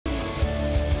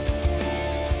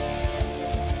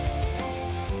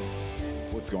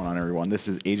going on, everyone? This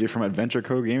is AJ from Adventure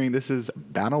Co Gaming. This is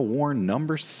Battleworn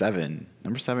number 7.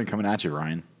 Number 7 coming at you,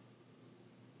 Ryan.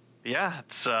 Yeah,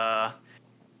 it's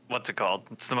what's it called?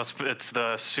 It's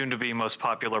the soon-to-be most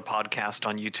popular podcast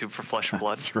on YouTube for Flesh and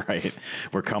Blood. That's right.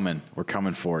 We're coming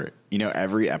for it. You know,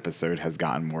 every episode has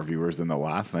gotten more viewers than the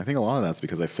last, and I think a lot of that's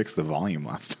because I fixed the volume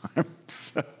last time.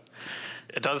 So.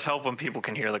 It does help when people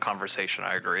can hear the conversation.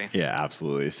 I agree. Yeah,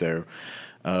 absolutely. So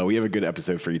we have a good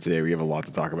episode for you today. We have a lot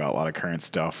to talk about, a lot of current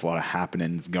stuff, a lot of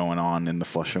happenings going on in the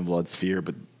Flesh and Blood sphere.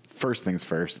 But first things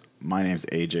first, my name's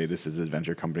AJ. This is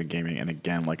Adventure Company Gaming. And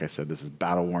again, like I said, this is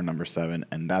Battleworn number 7.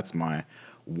 And that's my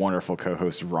wonderful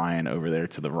co-host, Ryan, over there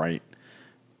to the right.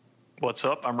 What's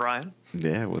up? I'm Ryan.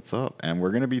 Yeah, what's up? And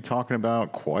we're going to be talking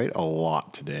about quite a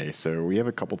lot today. So we have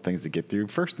a couple things to get through.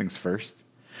 First things first,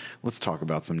 let's talk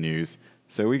about some news.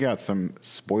 So we got some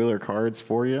spoiler cards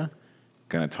for you.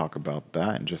 Going to talk about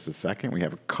that in just a second. We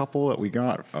have a couple that we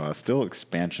got still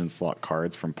expansion slot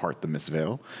cards from Part the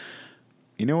Mistveil.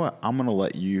 You know what? I'm going to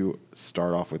let you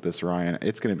start off with this, Ryan.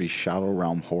 It's going to be Shadow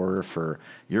Realm Horror for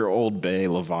your old Bay,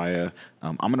 Levia.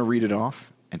 I'm going to read it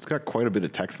off. It's got quite a bit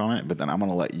of text on it, but then I'm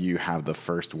going to let you have the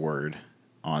first word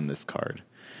on this card.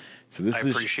 So I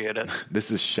appreciate it. This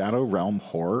is Shadow Realm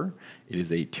Horror. It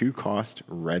is a 2-cost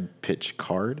red pitch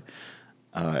card.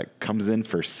 It comes in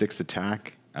for 6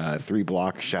 attack, 3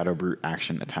 block, Shadow Brute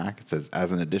action attack. It says,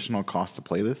 as an additional cost to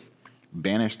play this,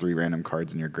 banish 3 random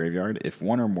cards in your graveyard. If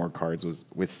one or more cards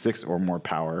with 6 or more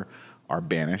power are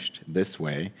banished this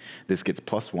way, this gets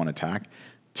 +1 attack.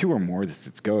 2 or more, this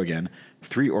gets go again.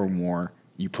 3 or more,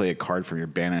 you play a card from your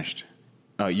banished.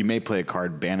 You may play a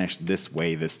card banished this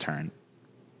way this turn.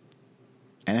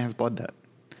 And it has Blood Debt.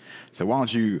 So why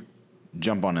don't you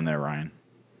jump on in there, Ryan?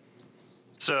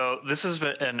 So this has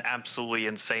been an absolutely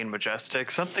insane Majestic,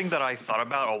 something that I thought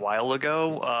about a while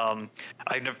ago.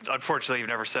 Unfortunately, I've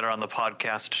never said it on the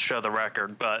podcast to show the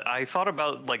record, but I thought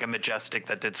about like a Majestic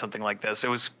that did something like this. It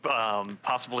was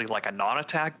possibly like a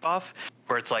non-attack buff,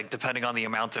 where it's like depending on the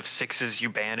amount of 6s you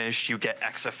banish, you get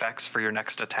X effects for your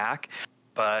next attack.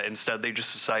 But instead, they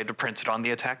just decided to print it on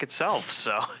the attack itself.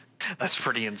 So that's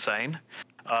pretty insane.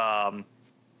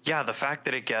 Yeah, the fact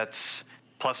that it gets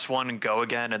 +1 and go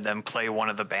again and then play one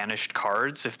of the banished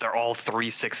cards if they're all 3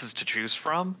 6s to choose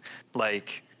from,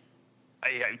 like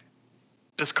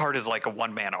this card is like a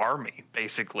one-man army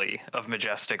basically of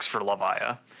Majestics for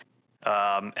Levia.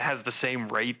 It has the same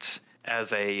rate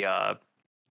as a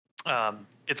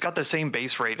it's got the same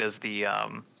base rate as the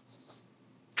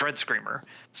Dread Screamer,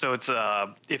 so it's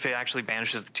if it actually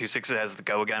banishes the 2 6s, it has the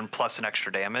go again plus an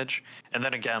extra damage, and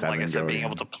then again, like I said, being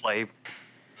able to play.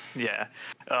 Yeah,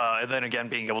 and then again,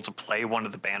 being able to play one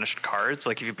of the banished cards,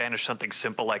 like if you banish something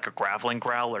simple like a Graveling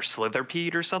Growl or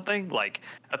Slitherpede or something, like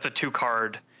that's a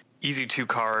 2-card, easy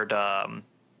 2-card,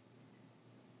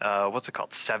 what's it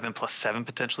called? 7+7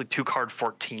 potentially, 2-card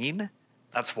 14.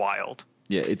 That's wild.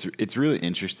 Yeah, it's really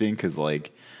interesting because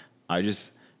like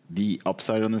the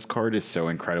upside on this card is so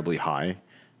incredibly high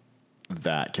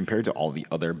that compared to all the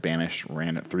other banished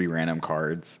 3 random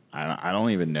cards, I don't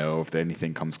even know if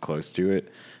anything comes close to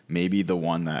it. Maybe the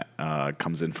one that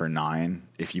comes in for 9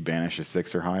 if you banish a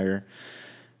 6 or higher.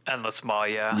 Endless Maw,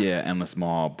 yeah. Yeah, Endless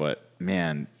Maw, but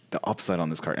man, the upside on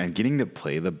this card, and getting to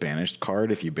play the banished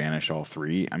card if you banish all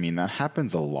 3, I mean, that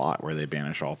happens a lot where they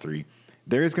banish all 3.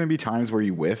 There is going to be times where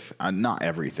you whiff, not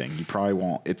everything. You probably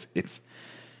won't.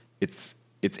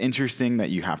 It's interesting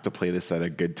that you have to play this at a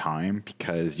good time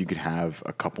because you could have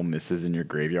a couple misses in your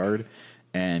graveyard,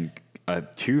 and a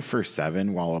 2 for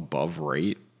 7 while above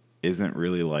rate isn't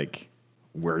really like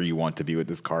where you want to be with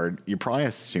this card. You're probably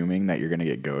assuming that you're going to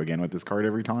get go again with this card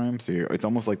every time, so it's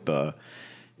almost like the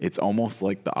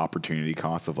opportunity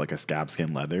cost of like a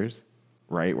Scabskin Leathers,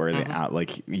 right? Where they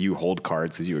like you hold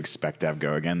cards because you expect to have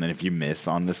go again. Then if you miss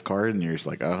on this card and you're just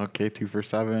like, oh, okay, 2 for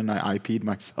 7, I IP'd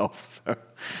myself. So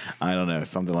I don't know,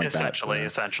 something like that.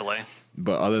 Essentially.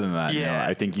 But other than that, yeah,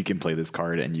 I think you can play this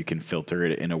card and you can filter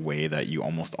it in a way that you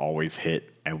almost always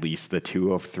hit at least the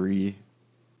 2 of 3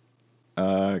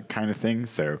 kind of thing.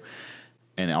 So,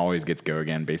 and it always gets go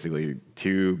again. Basically,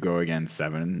 2 go again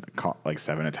 7, like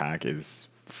 7 attack is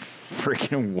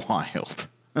freaking wild.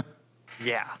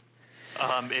 Yeah.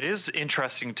 It is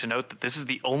interesting to note that this is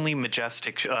the only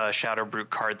Majestic Shadow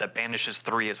Brute card that banishes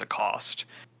 3 as a cost.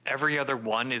 Every other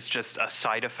one is just a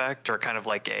side effect or kind of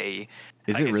like a...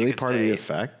 Is it really part of the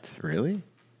effect? Really?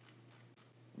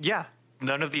 Yeah.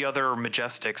 None of the other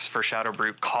Majestics for Shadow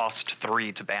Brute cost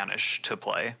 3 to banish to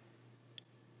play.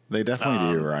 They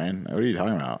definitely do, Ryan. What are you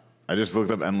talking about? I just looked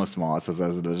up Endless Maw. It says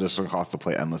as an additional cost to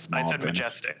play Endless Maw. I said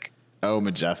Majestic. Oh,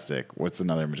 Majestic. What's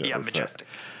another Majestic? Yeah, Majestic.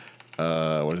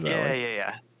 What is that?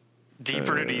 Yeah.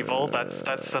 Deep-Rooted Evil.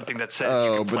 That's something that says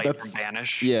you can play from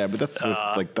Banish. Yeah, but that's supposed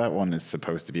like that one is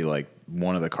supposed to be like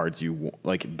one of the cards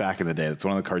like back in the day. That's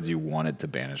one of the cards you wanted to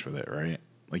banish with it, right?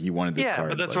 Like you wanted this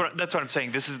card. Yeah, but that's what I'm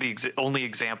saying. This is the only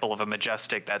example of a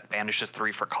Majestic that banishes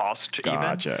 3 for cost.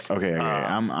 Gotcha. Okay.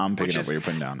 I'm picking up what you're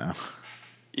putting down now.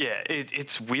 Yeah,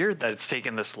 it's weird that it's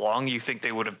taken this long. You think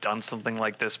they would have done something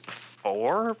like this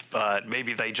before, but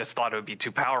maybe they just thought it would be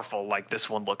too powerful, like this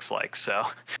one looks like. So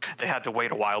they had to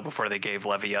wait a while before they gave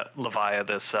Levia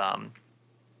this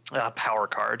power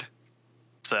card.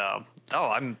 So,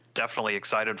 I'm definitely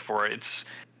excited for it. It's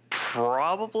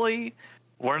probably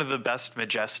one of the best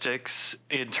Majestics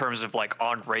in terms of like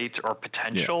on rate or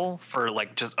potential for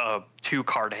like just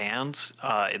 2-card hands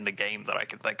in the game that I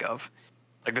can think of.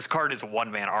 Like this card is a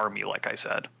one-man army, like I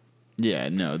said. Yeah,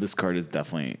 no, this card is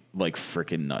definitely like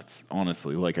freaking nuts.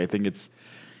 Honestly, like I think it's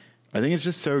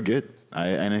just so good.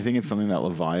 I think it's something that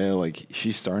Levia, like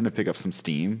she's starting to pick up some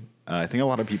steam. I think a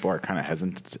lot of people are kind of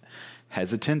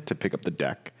hesitant to pick up the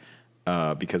deck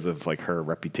because of like her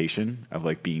reputation of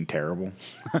like being terrible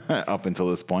up until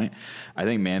this point. I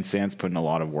think Mansand's put in a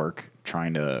lot of work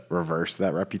trying to reverse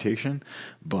that reputation,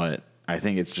 but I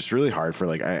think it's just really hard for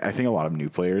like I think a lot of new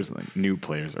players or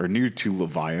new to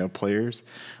Levia players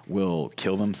will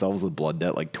kill themselves with Blood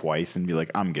Debt like twice and be like,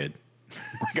 I'm good.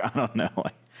 Like I don't know.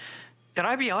 Like, can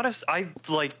I be honest?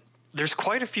 There's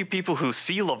quite a few people who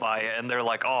see Levia and they're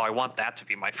like, oh, I want that to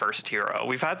be my first hero.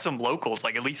 We've had some locals,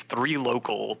 like at least 3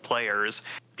 local players,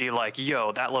 be like,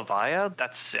 yo, that Levia,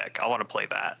 that's sick. I want to play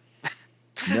that.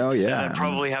 No, yeah. And I'd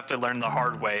probably have to learn the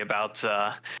hard way about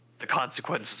the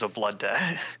consequences of Blood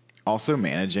Debt. Also,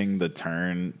 managing the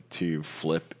turn to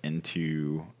flip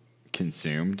into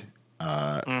consumed,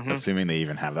 assuming they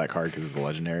even have that card because it's a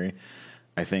legendary,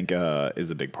 I think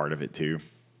is a big part of it too.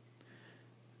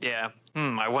 Yeah.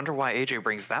 I wonder why AJ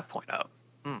brings that point up.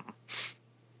 What?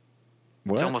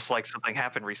 It's almost like something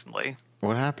happened recently.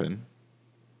 What happened?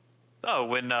 Oh,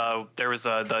 when there was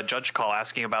the judge call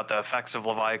asking about the effects of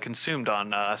Levia consumed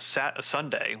on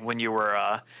Sunday when you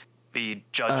were the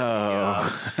judge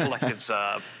of the collective's.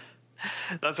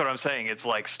 That's what I'm saying. It's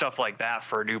like stuff like that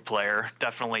for a new player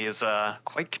definitely is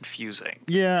quite confusing.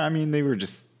 Yeah, I mean,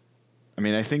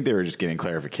 I think they were just getting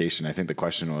clarification. I think the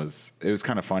question was, it was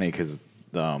kind of funny because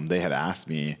they had asked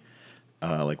me,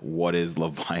 like, what is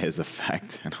Levia's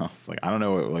effect? And I was like, I don't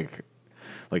know,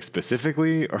 like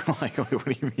specifically, or like what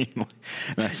do you mean?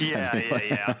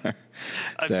 Yeah.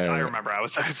 So, I remember. I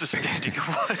was just standing.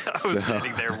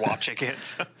 Standing there watching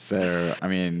it. So I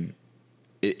mean.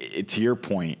 To your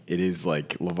point, it is like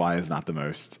Levia is not the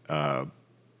most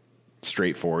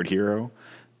straightforward hero,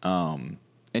 and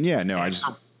yeah, no,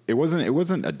 it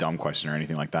wasn't a dumb question or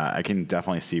anything like that. I can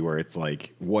definitely see where it's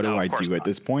like, what do I do at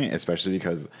this point, especially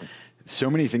because so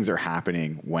many things are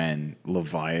happening when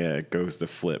Levia goes to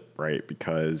flip, right?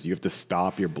 Because you have to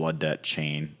stop your Blood Debt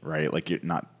chain, right? Like you're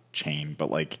not chain, but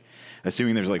like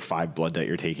assuming there's like 5 Blood Debt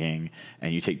you're taking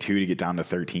and you take 2 to get down to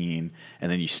 13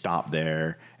 and then you stop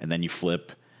there and then you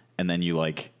flip and then you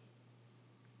like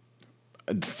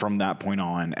from that point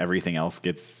on everything else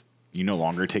gets, you no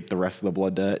longer take the rest of the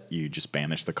Blood Debt, you just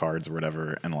banish the cards or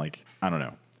whatever, and like I don't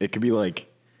know, it could be like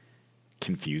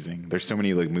confusing. There's so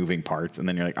many like moving parts and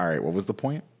then you're like, all right, what was the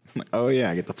point? Oh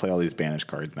yeah, I get to play all these banished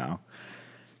cards now.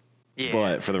 Yeah,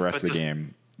 but for the rest of the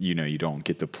game, you know, you don't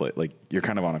get to play, like you're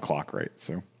kind of on a clock, right?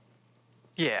 So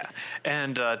yeah,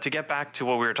 and to get back to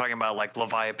what we were talking about, like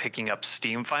Levia picking up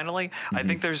steam finally, I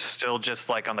think there's still just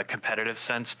like on the competitive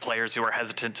sense, players who are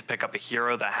hesitant to pick up a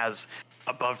hero that has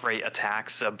above rate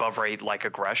attacks, above rate like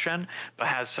aggression, but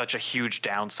has such a huge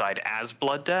downside as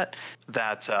Blood Debt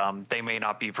that they may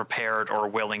not be prepared or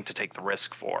willing to take the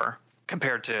risk for,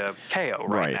 compared to Kayo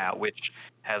right now, which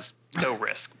has no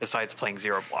risk besides playing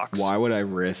 0 blocks. Why would I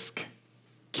risk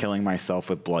killing myself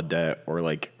with Blood Debt or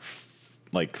like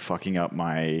fucking up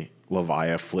my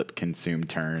Levia flip consume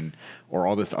turn or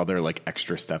all this other like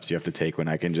extra steps you have to take when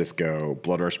I can just go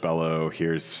Blood Rush Bellow,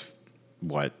 here's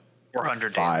what,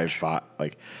 400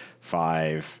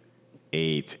 5,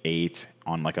 8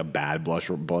 on like a bad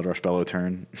Blood Rush Bellow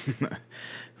turn.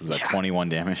 Is that 21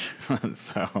 damage?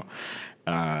 So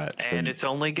and it's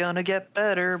only gonna get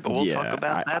better, but we'll talk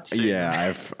about that soon.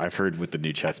 Yeah, I've heard with the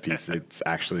new chess piece, it's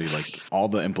actually like all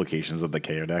the implications of the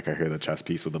KO deck. I hear the chess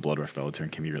piece with the Blood Rush Bellow turn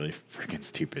can be really freaking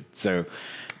stupid. So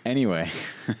anyway,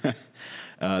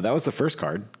 that was the first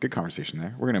card. Good conversation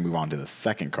there. We're gonna move on to the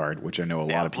second card, which I know a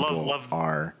lot of people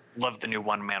love the new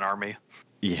one-man army.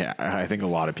 Yeah, I think a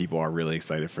lot of people are really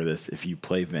excited for this. If you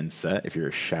play Vincent, if you're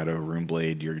a Shadow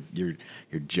Runeblade, you're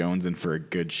jonesing for a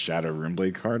good Shadow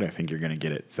Runeblade card. I think you're going to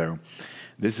get it. So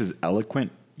this is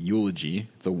Eloquent Eulogy.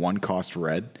 It's a 1-cost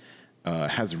red.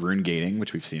 Has rune gating,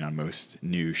 which we've seen on most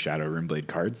new Shadow Runeblade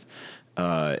cards.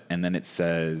 And then it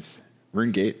says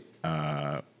rune gate.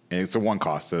 It's a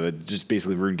 1-cost, so it just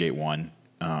basically rune gate 1,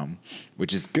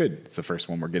 which is good. It's the first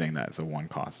one we're getting that. It's a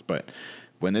 1-cost. But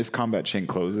when this combat chain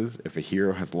closes, if a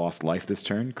hero has lost life this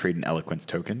turn, create an Eloquence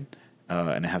token,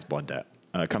 and it has Blood Debt.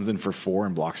 It comes in for 4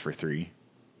 and blocks for 3.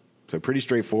 So pretty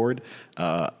straightforward.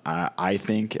 I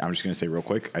think, I'm just going to say real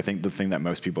quick, I think the thing that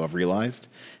most people have realized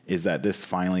is that this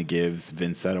finally gives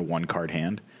Vincent a 1-card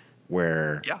hand,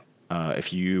 where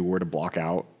if you were to block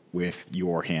out with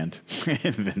your hand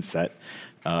in Vincent,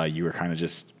 you were kind of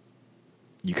just,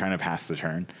 you kind of pass the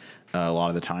turn a lot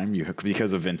of the time.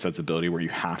 Because of Vincent's ability where you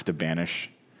have to banish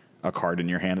a card in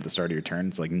your hand at the start of your turn.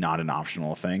 It's like not an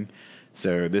optional thing.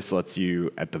 So this lets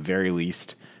you, at the very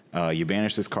least, you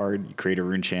banish this card, you create a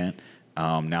rune chant.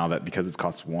 Now that because it's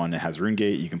cost 1, it has rune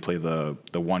gate, you can play the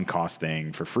 1-cost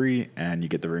thing for free, and you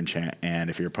get the rune chant. And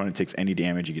if your opponent takes any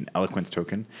damage, you get an Eloquence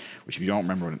token, which if you don't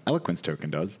remember what an Eloquence token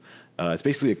does, it's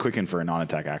basically a quicken for a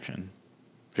non-attack action.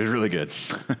 Which is really good.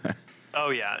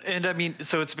 Oh yeah, and I mean,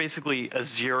 so it's basically a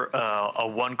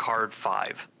 1-card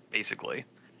 5, basically.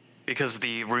 Because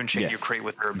the rune chain you create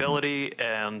with your ability,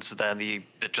 and then the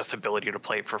just ability to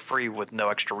play it for free with no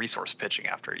extra resource pitching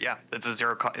after. Yeah, it's a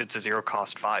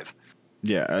 0-cost 5.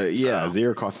 Yeah,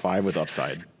 0-cost 5 with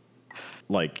upside.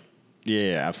 Like,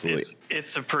 yeah, absolutely.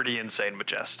 It's a pretty insane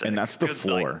majestic. And that's the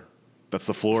floor. That's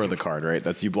the floor of the card, right?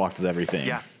 That's you blocked with everything.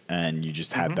 Yeah. And you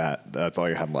just had that. That's all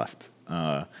you had left.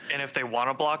 And if they want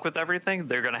to block with everything,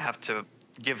 they're going to have to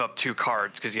give up 2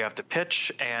 cards because you have to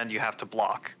pitch and you have to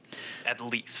block at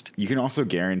least. You can also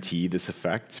guarantee this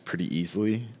effect pretty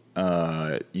easily.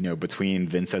 Between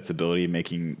Vincent's ability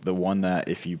making the one that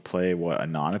if you play a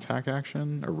non-attack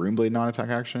action, a Runeblade non-attack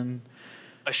action,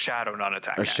 a shadow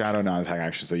non-attack shadow non-attack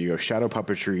action. So you go Shadow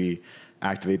Puppetry,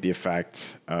 activate the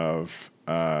effect of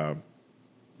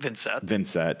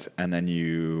Vincent, and then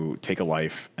you take a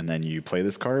life, and then you play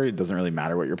this card. It doesn't really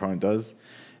matter what your opponent does.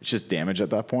 It's just damage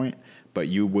at that point, but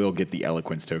you will get the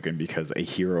Eloquence token because a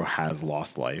hero has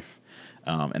lost life.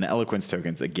 And Eloquence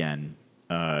tokens, again,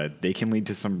 they can lead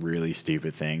to some really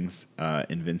stupid things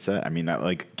in Vincent. I mean,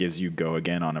 that gives you go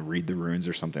again on a Read the Runes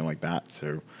or something like that.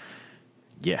 So,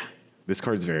 yeah, this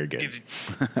card's very good.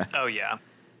 Oh, yeah.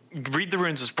 Read the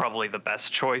Runes is probably the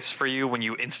best choice for you when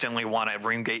you instantly want to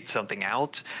Runegate something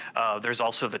out. There's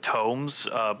also the tomes,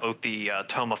 both the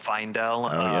Tome of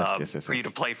Findel for you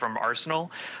to play from Arsenal,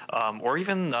 or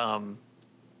even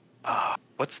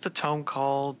what's the tome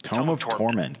called? Tome of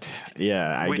Torment.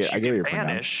 Yeah, I get your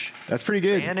banish. That's pretty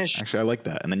good. Actually, I like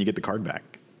that. And then you get the card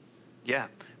back. Yeah.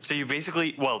 So you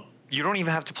basically, you don't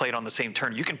even have to play it on the same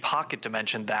turn. You can pocket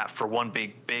dimension that for one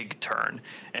big turn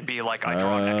and be like, I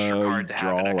draw an extra card to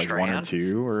have an extra like 1 hand. or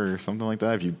 2 or something like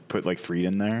that. If you put like 3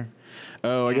 in there.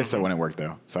 Oh, I guess that wouldn't work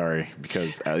though. Sorry,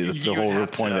 because that's the whole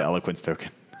point of the Eloquence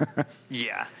token.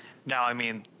 Yeah. Now, I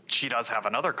mean, she does have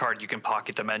another card you can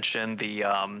pocket dimension. The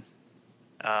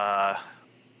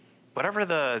whatever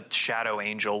the Shadow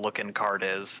Angel looking card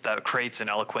is that creates an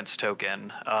Eloquence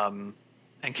token.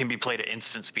 And can be played at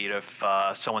instant speed if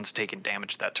someone's taken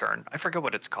damage that turn. I forget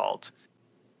what it's called,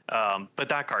 but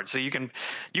that card. So you could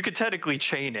technically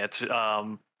chain it,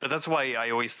 but that's why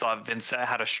I always thought Vincent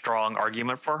had a strong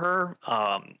argument for her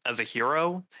as a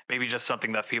hero. Maybe just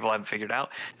something that people haven't figured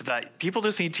out is that people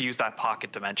just need to use that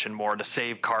pocket dimension more to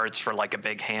save cards for like a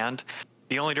big hand.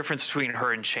 The only difference between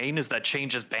her and Chain is that Chain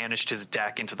just banished his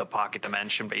deck into the pocket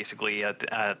dimension basically at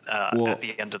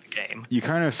the end of the game. You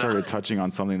kind of started touching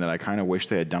on something that I kind of wish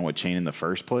they had done with Chain in the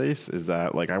first place, is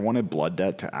that I wanted Blood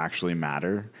Debt to actually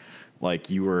matter.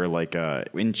 You were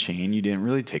in Chain, you didn't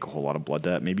really take a whole lot of Blood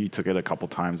Debt. Maybe you took it a couple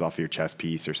times off your chess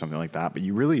piece or something like that, but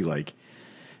you really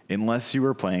unless you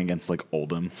were playing against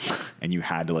Oldham and you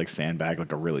had to sandbag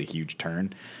a really huge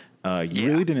turn, you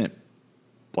really didn't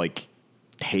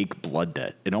take Blood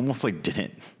Debt. It almost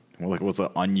didn't. It was an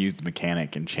unused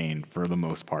mechanic in Chain for the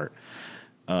most part.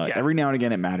 Every now and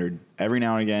again it mattered. Every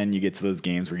now and again you get to those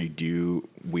games where you do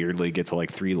weirdly get to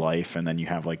 3 life, and then you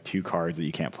have 2 cards that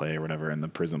you can't play or whatever, and the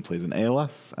Prism plays an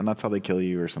ALS, and that's how they kill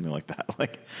you or something like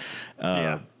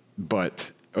that.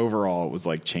 But overall it was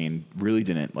Chain really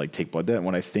didn't take Blood Debt. And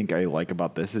what I think I like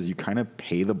about this is you kind of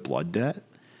pay the Blood Debt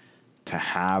to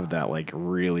have that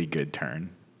really good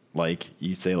turn.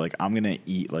 You say I'm gonna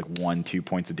eat 1-2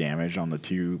 points of damage on the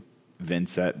 2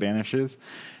 Vincent banishes,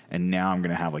 and now I'm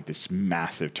gonna have this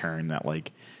massive turn that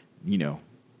you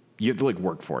have to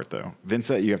work for it though.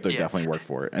 Vincent, you have to definitely work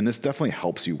for it, and this definitely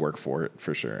helps you work for it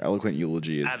for sure. Eloquent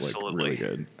Eulogy is really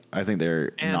good. I think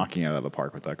they're knocking it out of the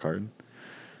park with that card.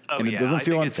 Oh And it yeah, doesn't I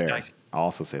feel think it's unfair. nice. I'll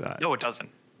also say that. No, it doesn't.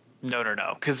 No,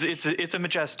 because it's a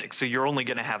Majestic, so you're only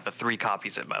going to have the 3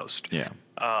 copies at most. Yeah.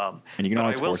 Um, And you can but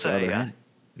always I will force the other say, hand.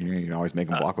 You can always make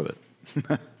them block with it.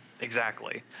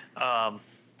 exactly.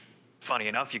 Funny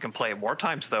enough, you can play it more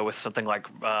times though with something like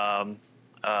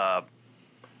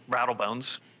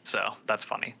Rattlebones, so that's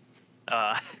funny.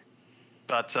 Uh,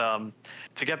 But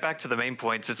to get back to the main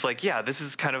points, it's like, yeah, this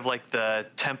is kind of like the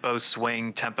tempo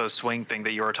swing thing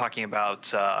that you were talking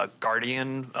about,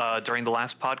 Guardian, during the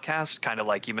last podcast. Kind of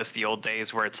like you missed the old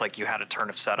days where it's like you had a turn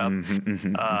of setup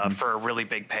for a really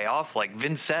big payoff. Like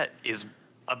Vincent is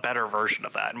a better version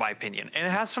of that, in my opinion. And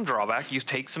it has some drawback. You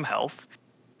take some health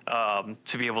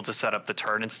to be able to set up the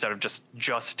turn instead of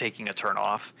just taking a turn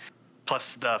off.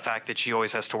 Plus, the fact that she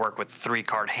always has to work with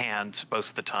 3-card hands most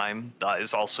of the time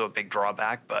is also a big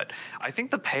drawback. But I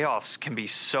think the payoffs can be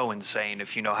so insane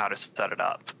if you know how to set it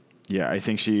up. Yeah, I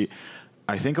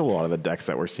think a lot of the decks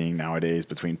that we're seeing nowadays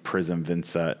between Prism,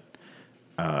 Vincent,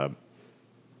 a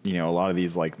lot of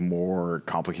these like more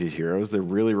complicated heroes, they're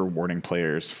really rewarding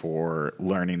players for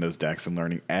learning those decks and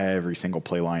learning every single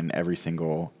play line, every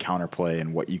single counterplay,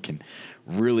 and what you can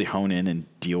really hone in and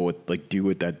do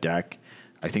with that deck.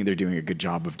 I think they're doing a good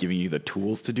job of giving you the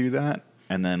tools to do that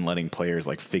and then letting players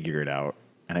like figure it out.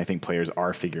 And I think players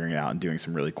are figuring it out and doing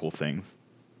some really cool things.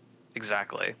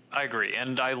 Exactly. I agree.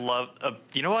 And I love,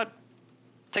 you know what?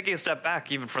 Taking a step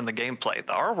back even from the gameplay,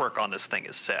 the artwork on this thing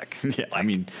is sick. Yeah, I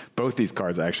mean, both these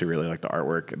cards, I actually really like the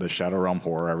artwork. The Shadow Realm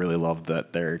Horror, I really love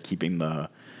that they're keeping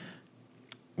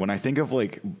when I think of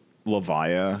like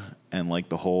Levia and like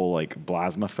the whole like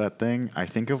Blasmafet thing, I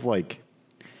think of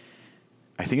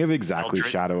exactly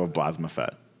Eldritch. Shadow of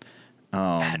Blasmafet.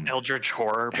 Eldritch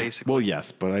Horror, basically. Well,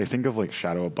 yes, but I think of like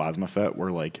Shadow of Blasmafet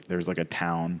where like there's like a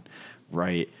town,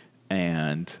 right?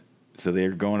 And so they're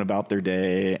going about their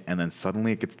day and then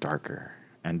suddenly it gets darker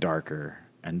and darker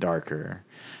and darker.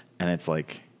 And it's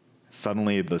like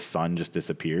suddenly the sun just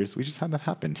disappears. We just had that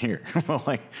happen here. Well,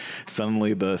 like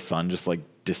suddenly the sun just like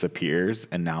disappears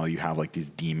and now you have like these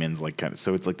demons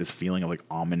so it's like this feeling of like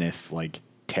ominous like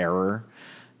terror.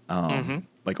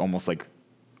 Like almost like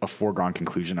a foregone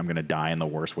conclusion. I'm going to die in the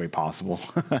worst way possible.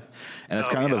 And that's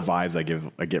kind of the vibes I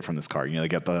get from this card. They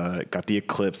got the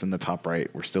eclipse in the top right.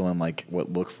 We're still in like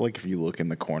what looks like, if you look in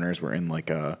the corners, we're in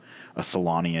like a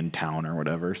Solanian town or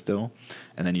whatever still.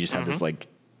 And then you just have this like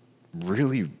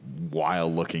really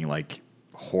wild looking like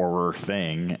horror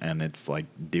thing. And it's like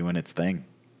doing its thing.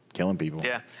 Killing people.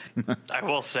 Yeah, I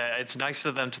will say it's nice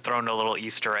of them to throw in a little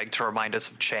Easter egg to remind us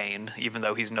of Chain, even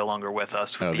though he's no longer with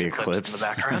us with the eclipse in the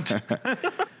background.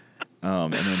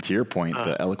 And then to your point,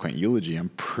 the Eloquent Eulogy, I'm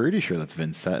pretty sure that's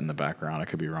Vincent in the background. I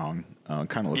could be wrong. It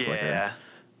kind of looks like her.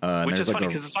 Which is funny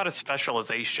because it's not a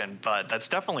specialization, but that's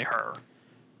definitely her.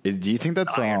 Do you think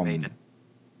that's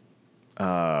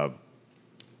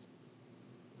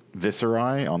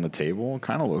Viscerai on the table?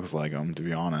 Kind of looks like him, to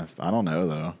be honest. I don't know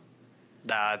though.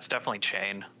 Nah, it's definitely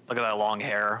Chain. Look at that long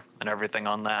hair and everything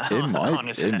on that.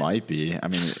 It might be. I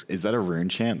mean, is that a rune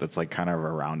chant that's like kind of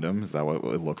around him? Is that what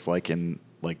it looks like in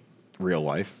like real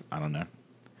life? I don't know.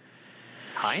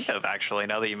 Kind of, actually.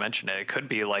 Now that you mention it, it could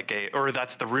be like or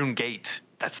that's the rune gate.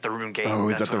 That's the rune gate. Oh,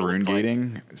 is that the rune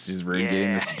gating? Like. She's rune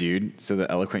gating this dude. So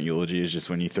the Eloquent Eulogy is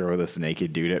just when you throw this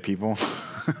naked dude at people.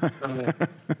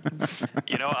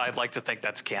 I'd like to think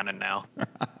that's canon now.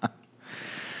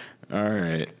 All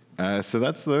right. So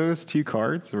that's those 2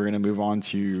 cards. We're going to move on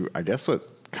to, I guess, what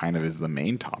kind of is the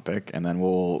main topic, and then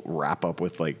we'll wrap up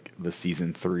with like the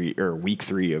season 3 or week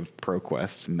 3 of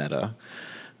ProQuest meta.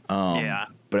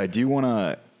 But I do want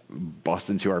to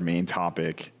bust into our main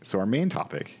topic. So our main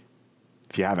topic,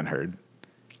 if you haven't heard,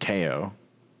 Kayo,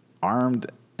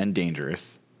 Armed and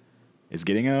Dangerous, is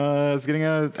getting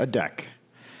a deck,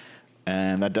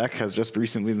 and that deck has just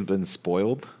recently been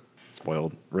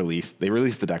released. They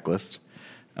released the deck list.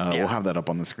 We'll have that up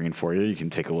on the screen for you. You can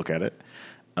take a look at it.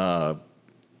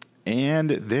 And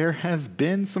there has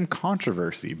been some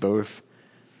controversy both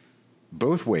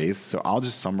ways. So I'll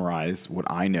just summarize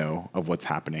what I know of what's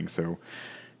happening. So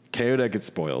KO deck gets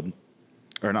spoiled,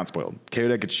 or not spoiled. KO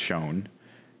deck gets shown.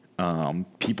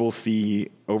 People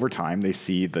see over time, they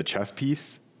see the chess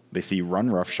piece, they see Run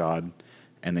Roughshod,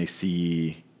 and they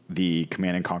see the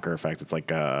Command and Conquer effect. It's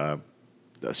like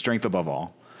Strength Above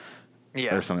All,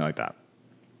 or something like that.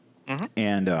 Mm-hmm.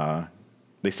 And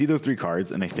they see those 3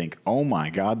 cards and they think, oh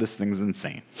my god, this thing's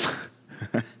insane.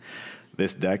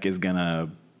 This deck is going to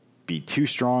be too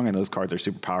strong and those cards are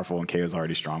super powerful and KO's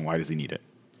already strong. Why does he need it?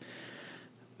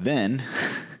 Then,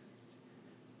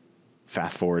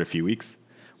 fast forward a few weeks,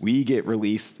 we get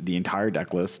released the entire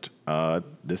deck list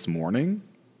this morning,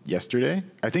 yesterday.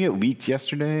 I think it leaked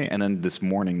yesterday, and then this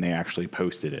morning they actually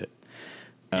posted it.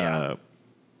 Yeah.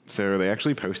 So they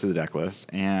actually posted the deck list,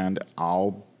 and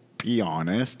I'll be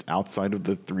honest, outside of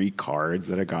the 3 cards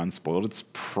that have gotten spoiled, it's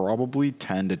probably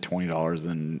 $10 to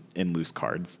 $20 in loose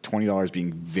cards. $20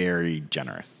 being very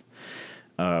generous.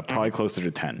 Probably closer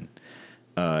to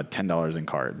 $10 in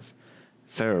cards.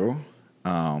 So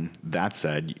that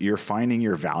said, you're finding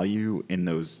your value in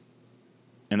those.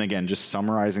 And again, just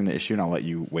summarizing the issue, and I'll let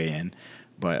you weigh in.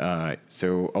 But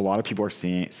so a lot of people are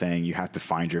saying you have to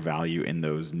find your value in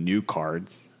those new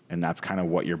cards, and that's kind of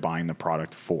what you're buying the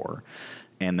product for.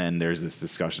 And then there's this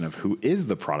discussion of who is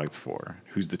the product for,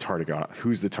 who's the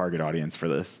target audience for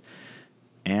this.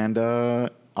 And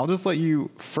I'll just let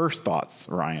you first thoughts,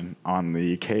 Ryan, on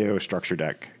the KO structure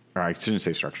deck, or I shouldn't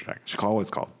say structure deck. I should call it what it's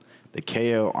called, the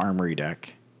KO Armory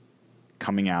deck,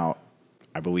 coming out,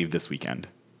 I believe, this weekend.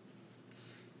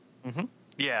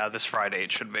 Yeah, this Friday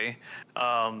it should be.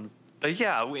 But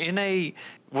yeah, when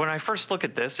I first look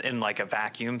at this in like a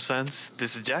vacuum sense,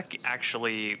 this deck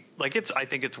actually I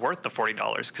think it's worth the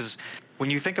 $40 because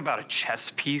when you think about a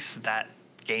chess piece that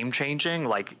game changing,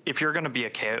 like if you're going to be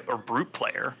a KO or brute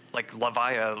player like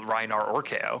Lavaya, Rhinar, or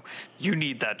KO, you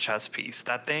need that chess piece.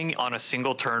 That thing on a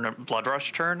single turn, Blood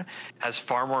Rush turn, has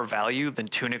far more value than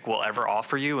Tunic will ever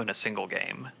offer you in a single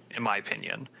game, in my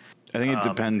opinion. I think it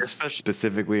depends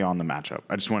specifically on the matchup.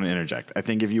 I just want to interject. I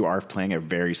think if you are playing a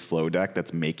very slow deck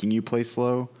that's making you play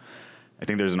slow, I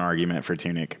think there's an argument for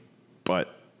Tunic.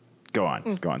 But go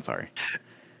on. Sorry.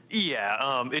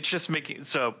 Yeah, it's just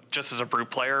just as a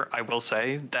brute player, I will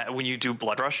say that when you do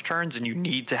Blood Rush turns and you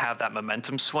need to have that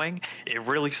momentum swing, it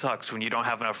really sucks when you don't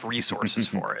have enough resources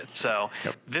for it. So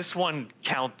This one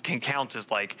can count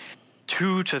as like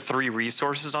 2 to 3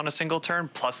 resources on a single turn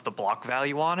plus the block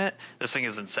value on it. This thing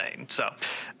is insane. So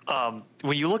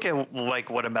when you look at like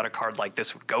what a meta card like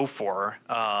this would go for,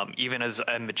 even as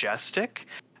a Majestic,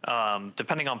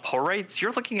 depending on pull rates,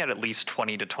 you're looking at least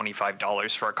 $20 to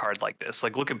 $25 for a card like this.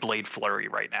 Like look at Blade Flurry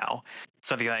right now.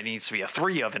 Something that needs to be a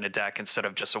 3 of in a deck instead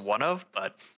of just a 1 of,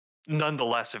 but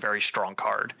nonetheless a very strong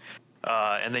card.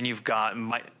 And then you've got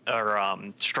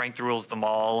Strength Rules Them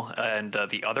All, and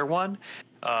the other one,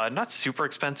 not super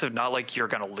expensive, not like you're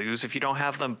going to lose if you don't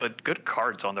have them, but good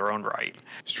cards on their own right.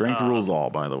 Strength Rules All,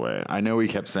 by the way. I know we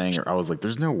kept saying it. I was like,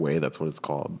 there's no way that's what it's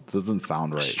called. It doesn't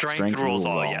sound right. Strength Rules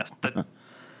All, yes.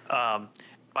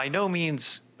 By no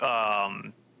means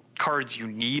cards you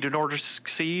need in order to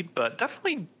succeed, but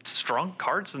definitely strong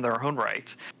cards in their own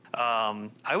right.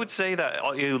 I would say that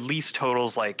at least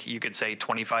totals like you could say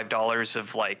 $25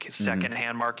 of like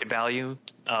second-hand market value.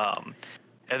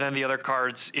 And then the other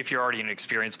cards, if you're already an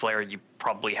experienced player, you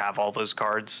probably have all those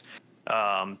cards.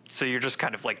 So you're just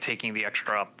kind of like taking the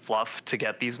extra fluff to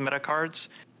get these meta cards,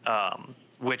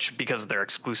 which because of their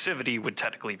exclusivity would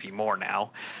technically be more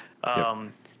now.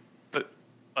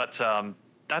 But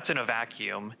that's in a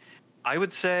vacuum. I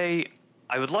would say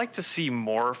I would like to see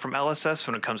more from LSS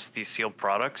when it comes to these sealed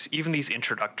products, even these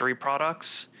introductory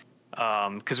products,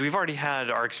 because we've already had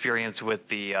our experience with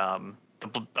the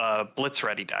Blitz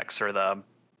Ready decks or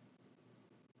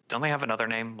don't they have another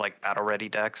name like Battle Ready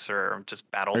decks or just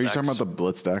Battle? Are you decks? talking about the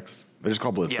Blitz decks? They're just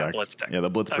called Blitz decks. Blitz decks. Yeah, the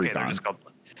Blitz Okay, Precon. they're just called.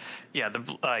 Yeah,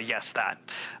 yes, that.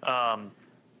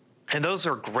 And those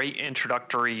are great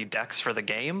introductory decks for the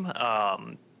game.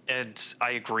 And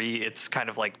I agree, it's kind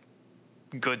of like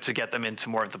good to get them into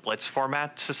more of the Blitz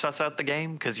format to suss out the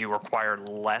game because you require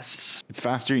less. It's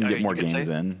faster. You can get more games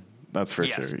in. That's for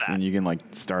sure. That. And you can like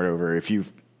start over. If you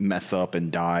mess up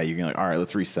and die, you can like, all right,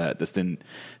 let's reset. This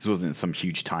wasn't some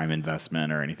huge time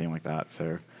investment or anything like that.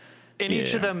 So. And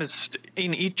each of them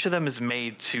is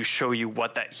made to show you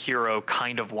what that hero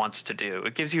kind of wants to do.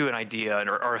 It gives you an idea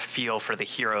or a feel for the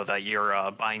hero that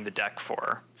you're buying the deck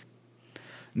for.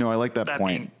 No, I like that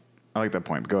point. I like that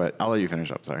point. Go ahead. I'll let you finish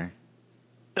up. Sorry.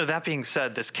 That being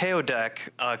said, this KO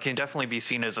deck can definitely be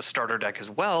seen as a starter deck as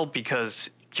well because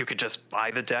you could just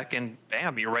buy the deck and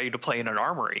bam, you're ready to play in an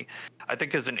armory. I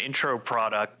think as an intro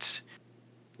product,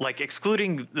 like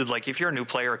excluding, like if you're a new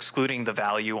player, excluding the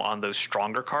value on those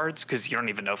stronger cards because you don't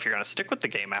even know if you're going to stick with the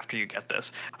game after you get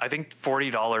this. I think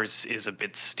 $40 is a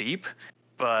bit steep.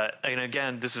 But, and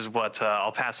again, this is what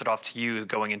I'll pass it off to you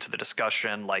going into the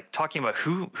discussion, like talking about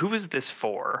who is this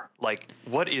for? Like,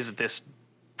 what is this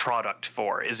product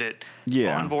for? Is it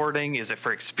onboarding? Is it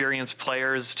for experienced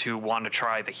players to want to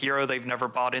try the hero they've never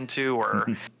bought into? Or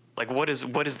like, what is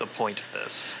the point of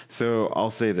this? So I'll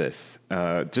say this,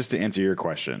 just to answer your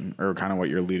question or kind of what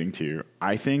you're leading to.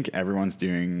 I think everyone's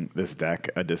doing this deck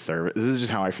a disservice. This is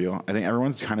just how I feel. I think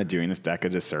everyone's kind of doing this deck a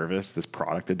disservice, this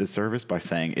product a disservice by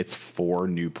saying it's for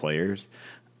new players.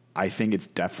 I think it's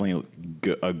definitely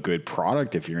a good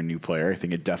product if you're a new player. I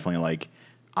think it definitely like.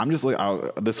 I'm just like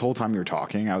this whole time you were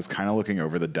talking, I was kind of looking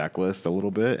over the deck list a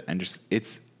little bit, and just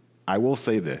it's. I will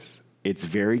say this: it's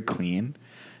very clean.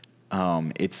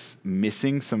 It's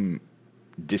missing some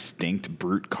distinct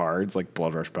brute cards like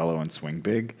Blood Rush Bellow and Swing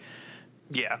Big.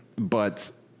 Yeah. But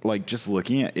like just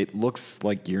looking at it, looks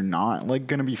like you're not like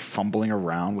going to be fumbling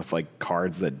around with like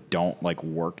cards that don't like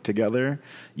work together.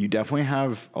 You definitely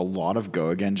have a lot of go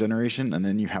again generation, and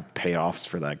then you have payoffs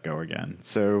for that go again.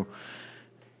 So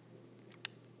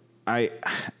I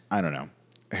don't know.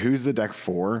 Who's the deck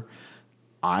for?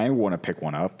 I want to pick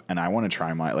one up, and I want to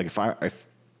try my like if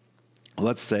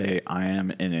let's say I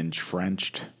am an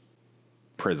entrenched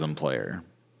Prism player,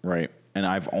 right? And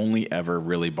I've only ever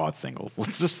really bought singles.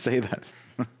 Let's just say that.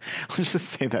 Let's just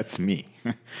say that's me.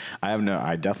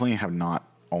 I definitely have not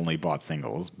only bought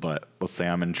singles, but let's say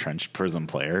I'm an entrenched Prism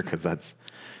player because that's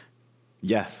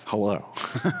yes, hello.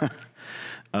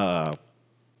 And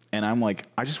I'm like,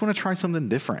 I just want to try something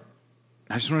different.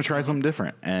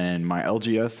 And my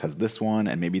LGS has this one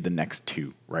and maybe the next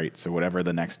two, right? So whatever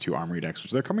the next two Armory decks,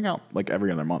 which they're coming out like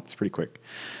every other month. It's pretty quick.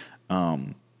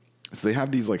 So they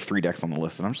have these like 3 decks on the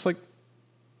list, and I'm just like,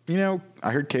 I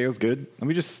heard KO's good. Let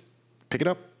me just pick it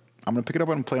up. I'm going to pick it up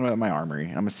and play it at my Armory.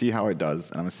 I'm going to see how it does,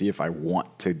 and I'm going to see if I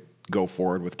want to go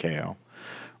forward with KO,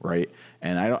 right?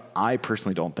 And I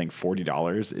personally don't think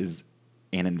 $40 is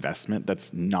an investment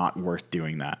that's not worth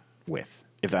doing that with,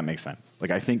 if that makes sense.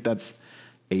 Like, I think that's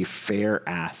a fair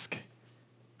ask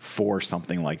for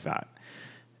something like that.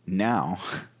 Now,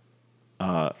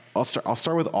 I'll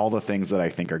start with all the things that I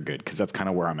think are good, because that's kind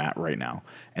of where I'm at right now,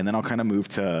 and then I'll kind of move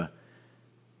to.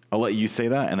 I'll let you say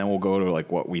that, and then we'll go to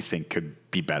like what we think could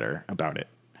be better about it.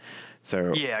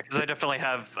 So yeah, because I definitely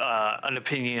have an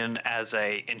opinion as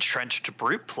a entrenched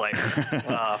brute player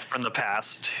from the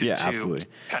past to absolutely.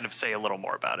 kind of say a little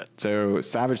more about it. So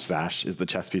Savage Sash is the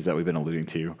chess piece that we've been alluding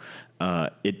to.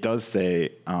 It does say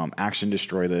action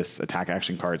destroy this. Attack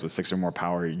action cards with 6 or more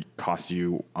power cost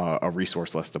you a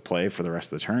resource less to play for the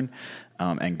rest of the turn,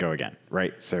 and go again.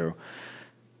 Right. So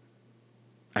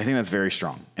I think that's very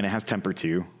strong, and it has temper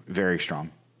too. Very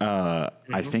strong.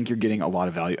 I think you're getting a lot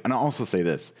of value, and I'll also say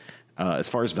this. As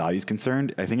far as value is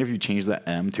concerned, I think if you change the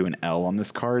M to an L on this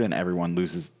card and everyone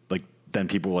loses, like, then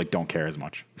people like don't care as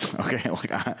much. Okay,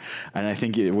 and I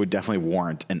think it would definitely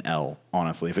warrant an L,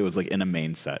 honestly, if it was like in a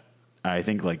main set. I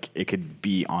think like it could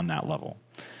be on that level.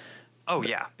 Oh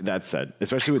yeah. That said,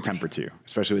 especially with temper 2.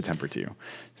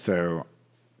 So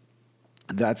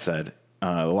that said,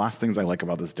 the last things I like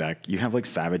about this deck, you have like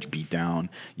Savage Beatdown,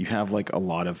 you have like a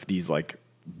lot of these like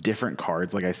different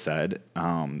cards, like I said,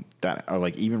 that are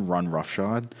like even Run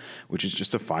Roughshod, which is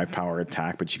just a 5 power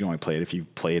attack, but you can only play it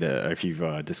if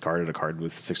you've discarded a card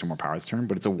with 6 or more power this turn.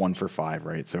 But it's a 1 for 5,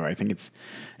 right? So I think it's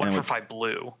 1 for 5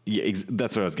 blue. Yeah,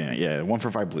 that's what I was getting at. Yeah, 1 for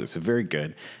 5 blue, so very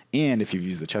good. And if you've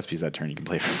used the chess piece that turn, you can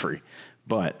play it for free.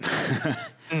 But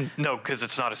no, because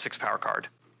it's not a 6 power card.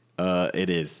 It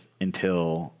is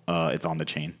until it's on the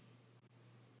chain.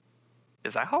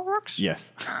 Is that how it works?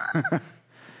 Yes.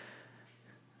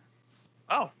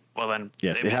 Oh, well then.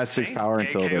 Yes, it has 6 power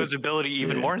until KO's ability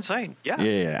even more insane. Yeah.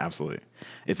 Yeah, absolutely.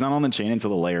 It's not on the chain until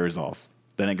the layer resolves.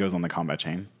 Then it goes on the combat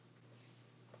chain.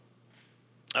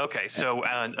 Okay, so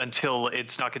until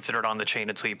it's not considered on the chain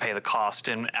until you pay the cost,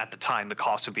 and at the time the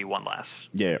cost would be 1 less.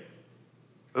 Yeah.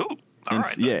 Ooh. All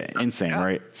right. Yeah, insane,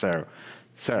 right? So.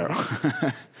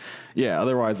 Yeah,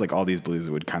 otherwise like all these blues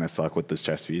would kind of suck with this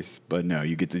chess piece, but no,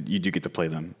 you do get to play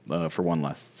them for 1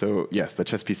 less. So yes, the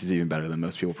chess piece is even better than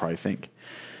most people probably think.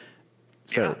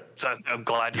 So I'm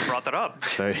glad you brought that up.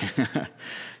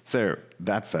 So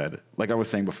that said, like I was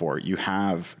saying before, you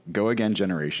have go again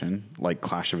generation like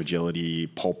Clash of Agility,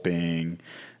 Pulping,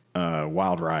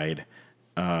 Wild Ride,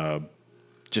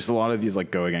 just a lot of these like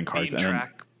go again cards.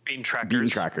 Bean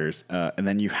trackers. And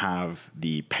then you have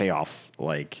the payoffs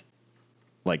like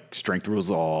Strength Rules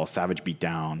All, Savage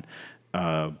Beatdown,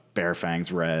 Bare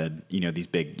Fangs Red, these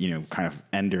big, kind of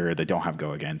ender that don't have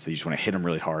go again. So you just want to hit them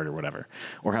really hard or whatever.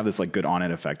 Or have this like good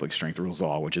on-it effect like Strength Rules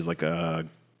All, which is like a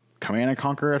Command and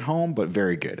Conquer at home, but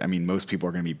very good. I mean,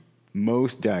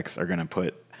 most decks are going to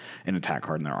put an attack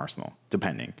card in their arsenal,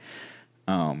 depending.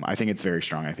 I think it's very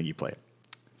strong. I think you play it.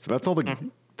 So that's all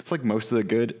that's like most of the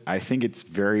good. I think it's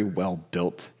very well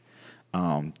built.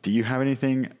 Do you have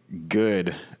anything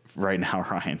good right now,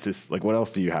 Ryan? Just like, what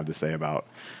else do you have to say about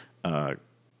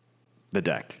the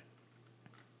deck?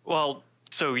 Well,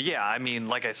 So yeah, I mean,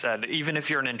 like I said, even if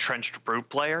you're an entrenched brute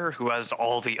player who has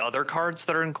all the other cards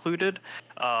that are included,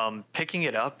 picking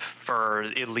it up for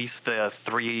at least the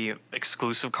 3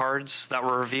 exclusive cards that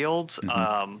were revealed,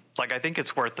 like I think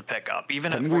it's worth the pickup.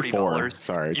 Even at Technically four. $40,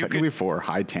 Sorry, technically four.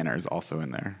 High Tanner is also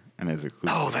in there and is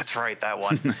exclusive. Oh, that's right, that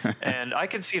one. And I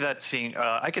can see that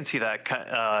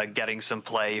getting some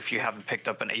play if you haven't picked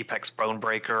up an Apex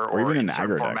Bonebreaker or even in an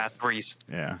certain aggro formats deck. where you,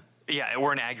 Yeah,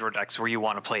 or an aggro decks where you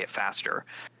want to play it faster.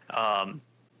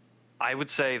 I would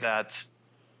say that,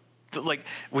 like,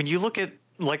 when you look at,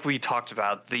 like we talked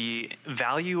about, the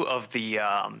value of the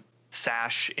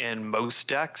sash in most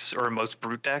decks or most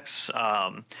brute decks,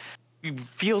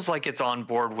 feels like it's on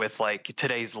board with like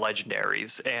today's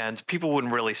legendaries, and people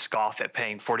wouldn't really scoff at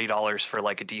paying $40 for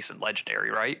like a decent legendary,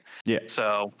 right? Yeah.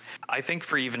 So I think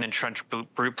for even entrenched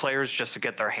brute players, just to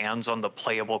get their hands on the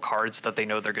playable cards that they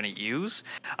know they're going to use,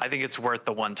 I think it's worth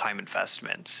the one-time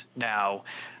investment. Now,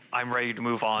 I'm ready to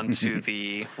move on to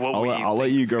the what I'll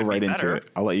let you go right into it.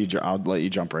 I'll let you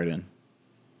jump right in.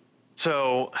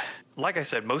 So, like I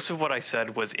said, most of what I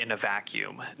said was in a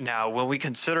vacuum. Now, when we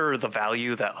consider the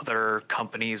value that other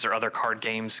companies or other card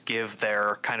games give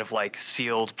their kind of like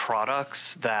sealed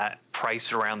products that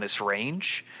price around this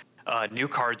range, new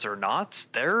cards or not,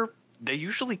 they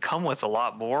usually come with a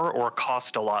lot more or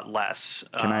cost a lot less.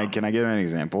 Can I give an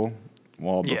example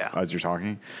as you're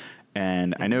talking?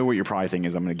 And I know what you're probably thinking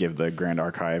is I'm going to give the Grand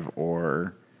Archive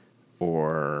or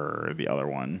the other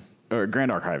one, or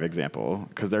Grand Archive example,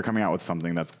 because they're coming out with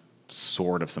something that's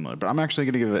sort of similar. But I'm actually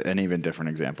going to give an even different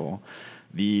example.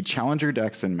 The Challenger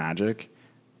decks in Magic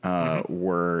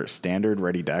were standard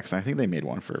ready decks. And I think they made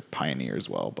one for Pioneer as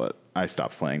well, but I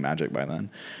stopped playing Magic by then.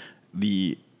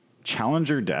 The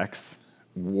Challenger decks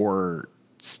were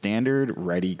standard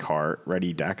ready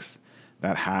decks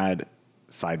that had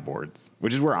sideboards,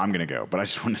 which is where I'm going to go, but I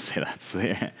just want to say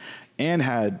that. And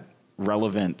had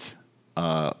relevant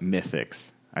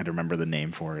mythics. I had to remember the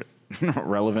name for it.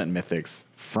 Relevant mythics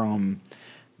from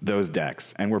those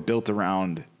decks, and were built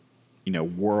around,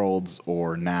 worlds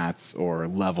or nats or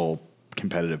level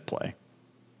competitive play.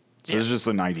 So it's just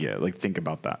an idea. Like, think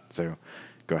about that. So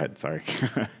go ahead. Sorry.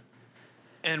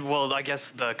 And well, I guess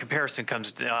the comparison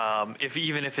comes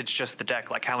even if it's just the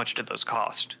deck, like how much did those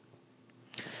cost?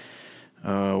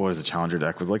 What is a Challenger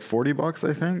deck? It was like $40,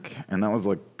 I think, and that was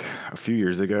like a few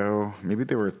years ago. Maybe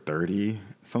they were 30,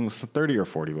 some 30 or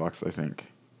 $40, I think.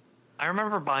 I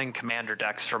remember buying Commander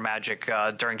decks for Magic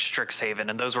during Strixhaven,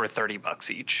 and those were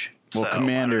 $30 each. Well, so,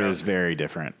 Commander is very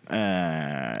different,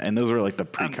 and those were like the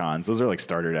precons. Those are like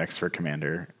starter decks for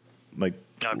Commander, like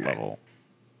level.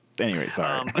 Anyway,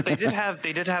 sorry. But they did have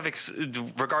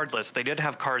regardless, they did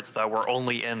have cards that were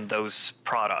only in those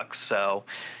products. So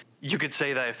you could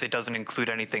say that if it doesn't include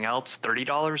anything else,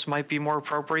 $30 might be more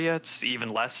appropriate.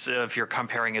 Even less if you're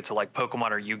comparing it to like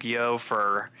Pokemon or Yu-Gi-Oh!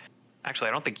 Actually,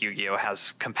 I don't think Yu-Gi-Oh!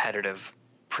 Has competitive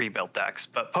pre-built decks,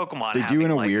 but Pokemon they do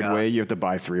in a weird way. You have to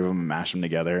buy 3 of them and mash them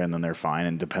together, and then they're fine.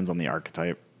 And depends on the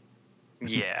archetype.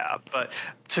 Yeah, but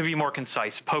to be more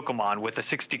concise, Pokemon with a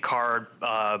 60-card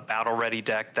battle-ready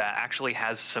deck that actually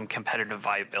has some competitive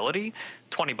viability,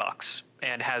 $20,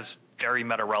 and has very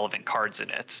meta-relevant cards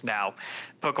in it. Now,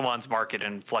 Pokemon's market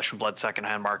and Flesh and Blood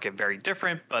secondhand market very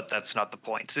different, but that's not the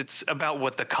point. It's about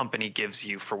what the company gives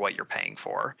you for what you're paying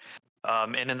for.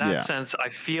 And in that sense, I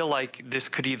feel like this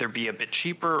could either be a bit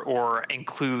cheaper or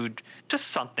include just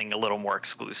something a little more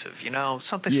exclusive,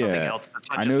 something else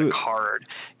that's not just a card.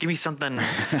 Give me something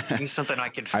I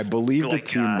can. I believe the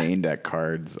 2 main deck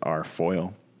cards are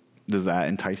foil. Does that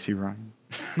entice you, Ryan?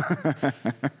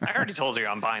 I already told you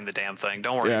I'm buying the damn thing.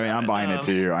 Don't worry. Yeah, I mean, I'm buying it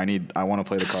too. I want to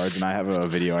play the cards, and I have a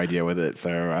video idea with it,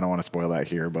 so I don't want to spoil that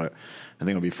here, but I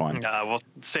think it'll be fun. We'll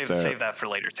save that for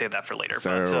later.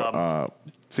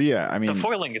 So yeah, I mean, the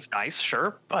foiling is nice,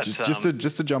 sure, but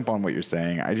just to jump on what you're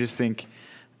saying, I just think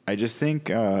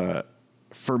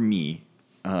for me,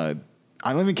 I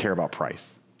don't even care about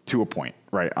price to a point,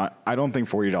 right? I don't think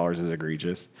 $40 is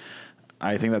egregious.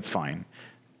 I think that's fine.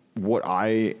 What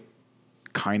I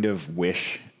kind of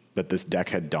wish that this deck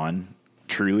had done,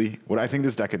 truly, what I think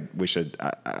this deck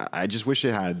I just wish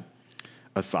it had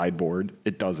a sideboard.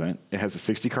 It doesn't. It has a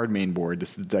 60-card main board.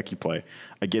 This is the deck you play.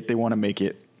 I get they want to make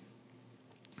it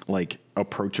like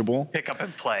approachable. Pick up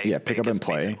and play. Yeah, pick up and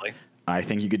play. Basically. I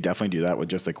think you could definitely do that with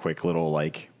just a quick little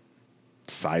like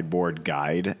sideboard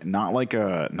guide. Not like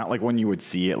when you would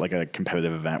see it like a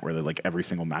competitive event where they're like every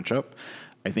single matchup.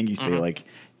 I think you say like,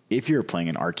 if you're playing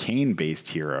an arcane based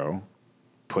hero,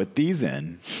 put these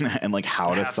in and like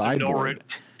how to sideboard.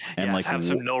 And like have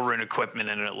some no rune equipment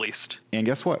in it at least. And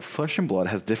guess what? Flesh and Blood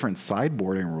has different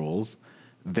sideboarding rules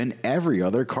than every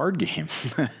other card game.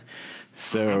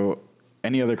 So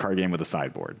any other card game with a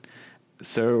sideboard.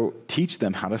 So teach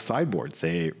them how to sideboard.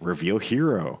 Say, reveal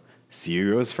hero, see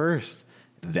who goes first.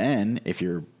 Then if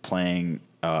you're playing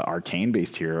arcane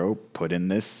based hero, put in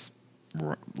this,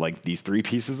 like these 3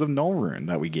 pieces of null rune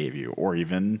that we gave you, or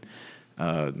even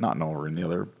not null rune, the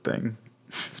other thing,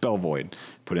 spell void.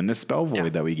 Put in this spell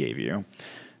void that we gave you.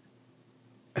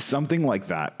 Something like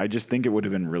that. I just think it would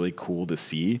have been really cool to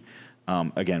see.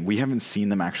 Again, we haven't seen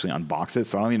them actually unbox it,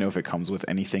 so I don't even know if it comes with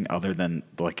anything other than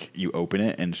like you open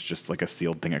it and it's just like a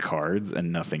sealed thing of cards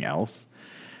and nothing else.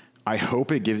 I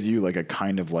hope it gives you like a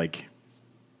kind of like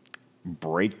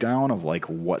breakdown of like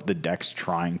what the deck's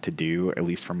trying to do, at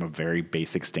least from a very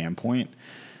basic standpoint.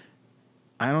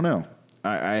 I don't know.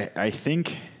 I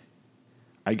think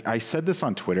I said this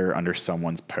on Twitter under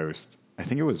someone's post. I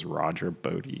think it was Roger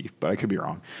Bodie, but I could be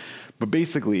wrong. But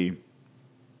basically,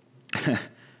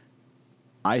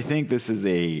 I think this is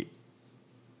a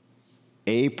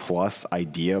plus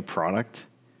idea product,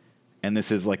 and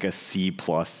this is like a C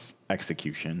plus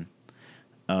execution.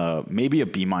 Maybe a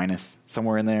B minus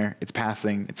somewhere in there. It's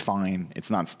passing. It's fine. It's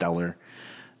not stellar.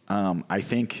 I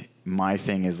think my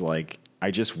thing is like,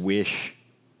 I just wish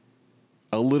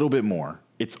a little bit more.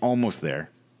 It's almost there.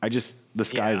 The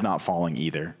sky is not falling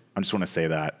either. I just want to say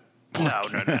that.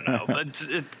 No. But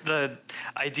the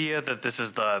idea that this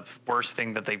is the worst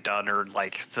thing that they've done, or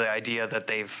like the idea that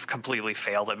they've completely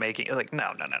failed at making it, like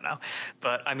no.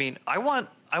 But I mean, I want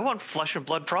flesh and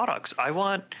blood products. I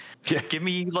want give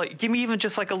me even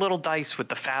just like a little dice with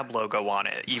the Fab logo on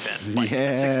it, even like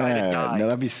 6-sided die. No,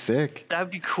 that'd be sick.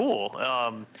 That'd be cool.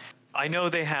 I know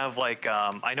they have like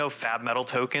I know Fab Metal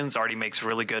Tokens already makes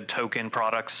really good token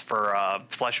products for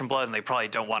Flesh and Blood, and they probably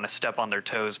don't want to step on their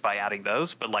toes by adding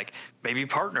those, but like maybe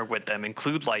partner with them,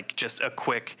 include like just a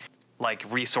quick like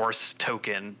resource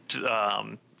token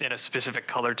in a specific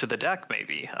color to the deck,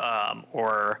 maybe,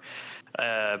 or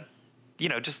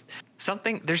just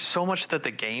something. There's so much that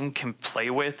the game can play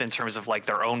with in terms of like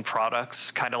their own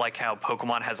products, kind of like how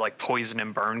Pokemon has like poison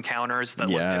and burn counters that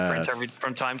look different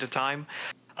from time to time.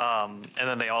 And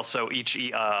then they also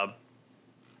each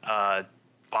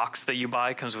box that you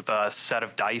buy comes with a set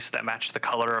of dice that match the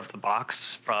color of the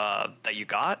box that you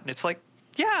got. And it's like,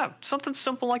 something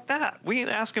simple like that. We ain't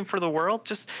asking for the world.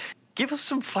 Just give us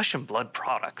some Flesh and Blood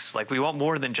products. Like, we want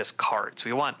more than just cards.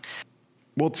 We want.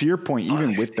 Well, to your point,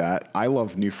 even with that, I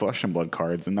love new Flesh and Blood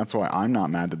cards, and that's why I'm not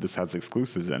mad that this has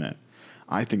exclusives in it.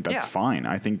 I think that's fine.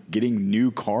 I think getting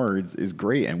new cards is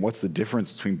great. And what's the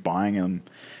difference between buying them?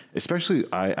 Especially,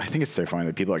 I think it's so funny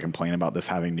that people that complain about this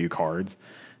having new cards.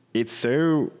 It's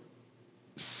so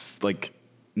like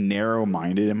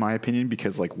narrow-minded in my opinion,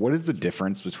 because like, what is the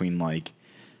difference between like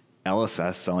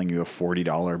LSS selling you a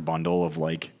 $40 bundle of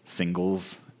like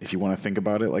singles, if you want to think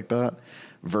about it like that,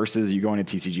 versus you going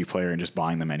to TCG Player and just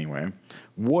buying them anyway?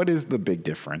 What is the big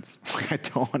difference? Like, I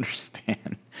don't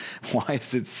understand. Why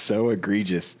is it so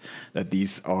egregious that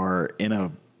these are in a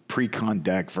pre-con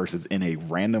deck versus in a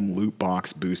random loot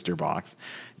box booster box?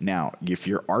 Now, if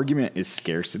your argument is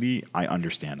scarcity, I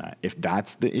understand that. If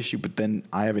that's the issue, but then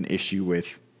I have an issue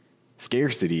with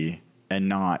scarcity and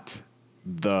not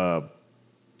the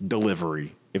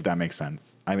delivery, if that makes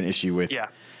sense. I have an issue with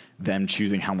them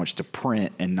choosing how much to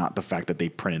print and not the fact that they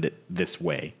printed it this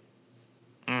way.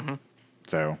 Mm-hmm.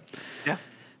 So,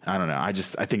 I don't know. I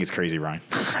think it's crazy, Ryan.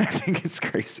 I think it's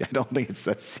crazy. I don't think it's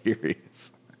that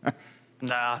serious.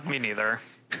 Nah, me neither.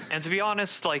 And to be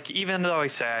honest, like, even though I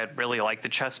say I really like the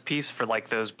chest piece for like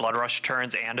those Blood Rush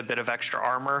turns and a bit of extra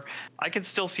armor, I can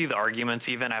still see the arguments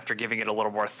even after giving it a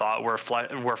little more thought, where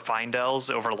Findels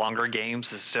over longer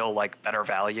games is still like better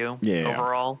value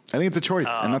overall. I think it's a choice,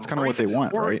 and that's kind of what they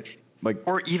want, right? Like,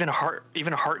 or even heart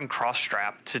and cross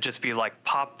strap to just be like,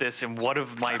 pop this, and one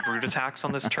of my brute attacks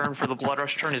on this turn for the Blood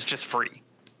Rush turn is just free.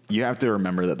 You have to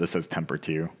remember that this says temper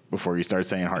too before you start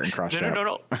saying heart and cross strap.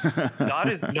 No.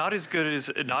 Not as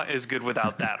good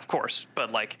without that, of course.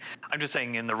 But like, I'm just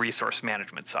saying in the resource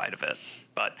management side of it.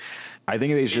 But I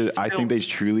think they should. I think they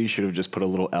truly should have just put a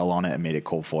little L on it and made it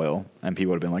cold foil, and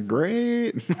people would have been like,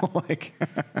 "Great!" Like,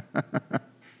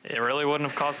 it really wouldn't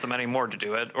have cost them any more to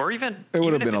do it, or even it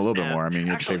would have been a little bit more. I mean,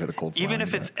 you'd pay for the cold foil. Even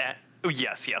if it's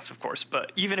yes, of course.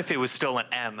 But even if it was still an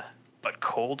M, but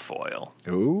cold foil.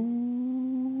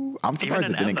 Ooh, I'm surprised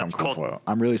it didn't come cold foil.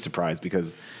 I'm really surprised,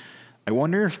 because I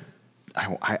wonder if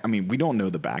I mean, we don't know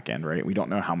the back end, right? We don't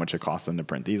know how much it costs them to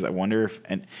print these. I wonder if,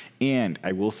 and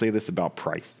I will say this about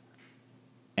price.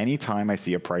 Anytime I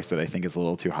see a price that I think is a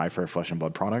little too high for a Flesh and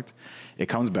Blood product, it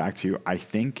comes back to, I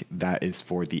think that is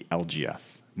for the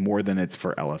LGS more than it's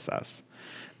for LSS,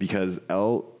 because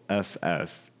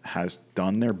LSS has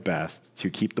done their best to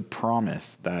keep the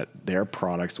promise that their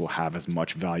products will have as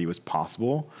much value as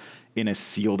possible in a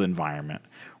sealed environment,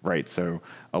 right? So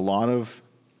a lot of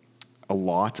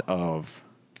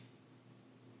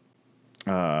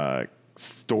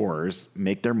stores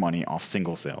make their money off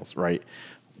single sales, right?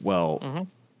 Well,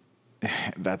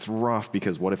 that's rough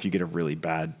because what if you get a really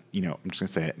bad, I'm just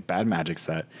gonna say it, bad Magic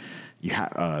set? You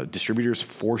have distributors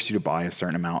force you to buy a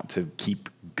certain amount to keep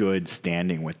good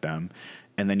standing with them,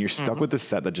 and then you're stuck with a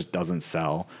set that just doesn't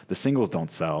sell. The singles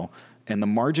don't sell, and the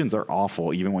margins are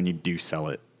awful even when you do sell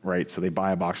it, right? So they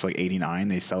buy a box for like 89,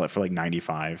 they sell it for like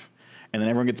 95. And then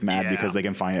everyone gets mad because they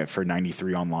can find it for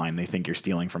 93 online. They think you're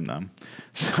stealing from them.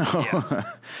 So,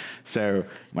 so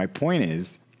my point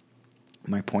is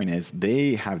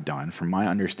they have done, from my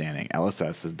understanding,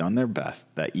 LSS has done their best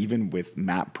that even with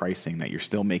map pricing that you're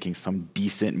still making some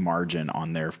decent margin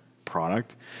on their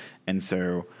product. And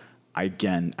so I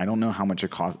don't know how much it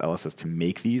costs LSS to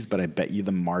make these, but I bet you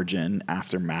the margin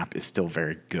after map is still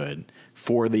very good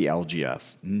for the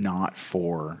LGS, not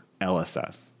for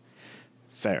LSS.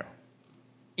 So.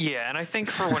 Yeah, and I think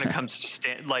for when it comes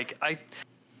to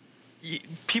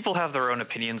people have their own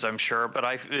opinions, I'm sure, but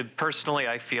I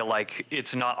feel like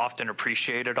it's not often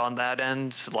appreciated on that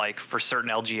end. Like for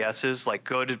certain LGSs, like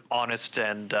good, honest,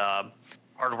 and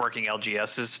hardworking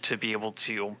LGSs to be able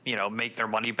to, make their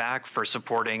money back for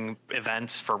supporting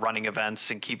events, for running events,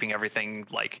 and keeping everything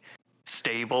like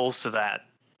stable so that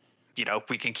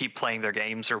we can keep playing their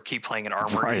games or keep playing in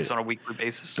Armories on a weekly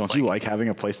basis. Don't you like having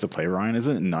a place to play, Ryan?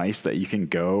 Isn't it nice that you can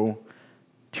go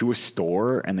to a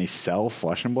store and they sell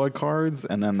Flesh and Blood cards,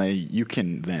 and then you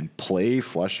can then play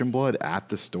Flesh and Blood at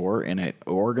the store in an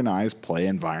organized play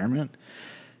environment?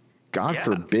 God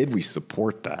forbid we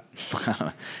support that.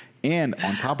 And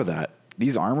on top of that,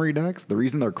 these Armory decks, the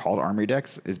reason they're called Armory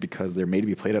decks is because they're made to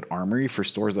be played at Armory for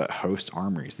stores that host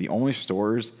Armories. The only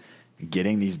stores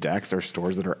getting these decks are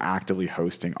stores that are actively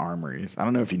hosting Armories. I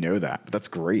don't know if you know that, but that's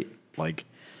great. Like,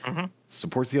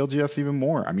 supports the LGS even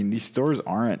more. I mean, these stores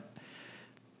aren't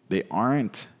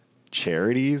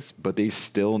charities, but they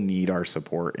still need our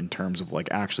support in terms of like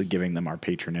actually giving them our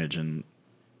patronage and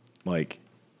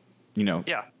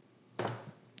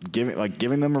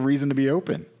giving them a reason to be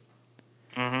open.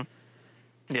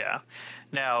 Yeah.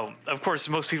 Now, of course,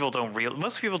 most people don't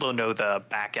know the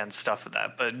back end stuff of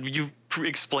that, but you've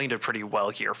explained it pretty well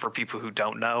here for people who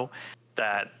don't know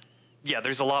that. Yeah,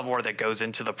 there's a lot more that goes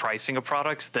into the pricing of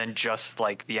products than just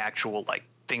like the actual like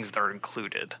things that are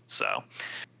included. So,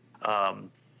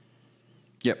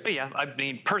 Yep. But yeah, I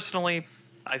mean, personally,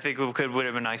 I think would have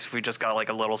been nice if we just got like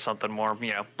a little something more,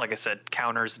 like I said,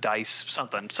 counters, dice,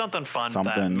 something fun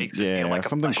that makes it feel like a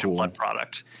Flesh and Blood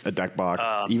product. A deck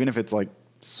box, even if it's like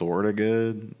sort of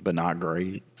good but not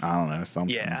great. I don't know,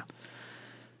 something.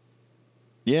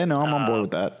 Yeah, no, I'm on board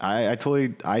with that. I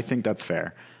think that's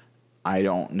fair. I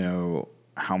don't know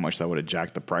how much that would have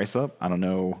jacked the price up. I don't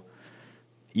know.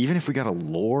 Even if we got a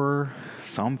lore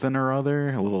something or other,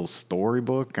 a little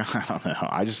storybook, I don't know.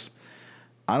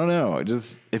 I don't know.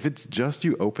 If it's just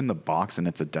you open the box and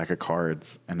it's a deck of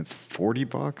cards and it's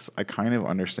 $40, I kind of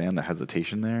understand the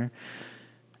hesitation there.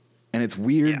 And it's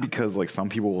weird because like some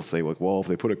people will say like, well, if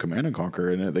they put a Command and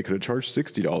Conquer in it, they could have charged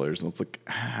 $60. And it's like,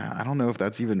 I don't know if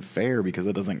that's even fair because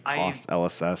it doesn't cost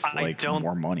LSS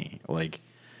more money. Like,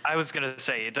 I was gonna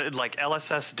say like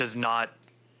LSS does not.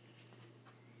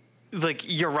 Like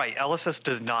you're right, LSS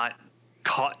does not.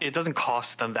 It doesn't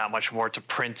cost them that much more to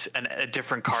print a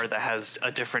different card that has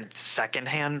a different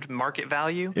secondhand market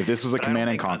value. If this was a Command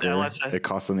and Conquer, it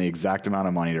cost them the exact amount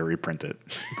of money to reprint it.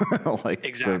 Like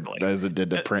exactly as it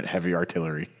did to print heavy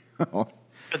artillery. But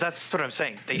that's what I'm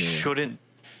saying. They shouldn't.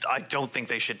 I don't think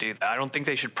they should do that. I don't think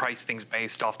they should price things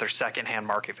based off their secondhand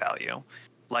market value.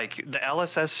 Like the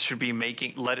LSS should be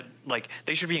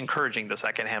they should be encouraging the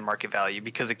secondhand market value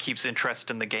because it keeps interest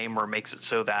in the game or makes it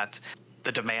so that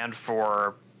the demand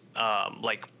for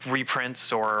like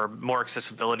reprints or more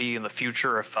accessibility in the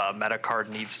future if a meta card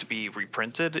needs to be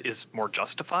reprinted is more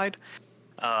justified.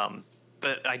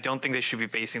 But I don't think they should be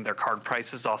basing their card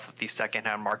prices off of the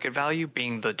secondhand market value,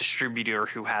 being the distributor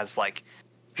who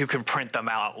can print them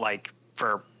out like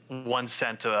for 1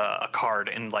 cent a card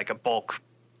in like a bulk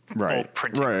printing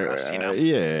press,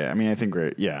 Yeah, I mean, I think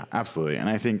yeah, absolutely. And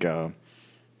I think I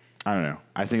don't know.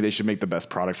 I think they should make the best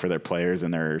product for their players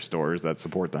and their stores that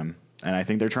support them. And I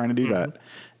think they're trying to do that.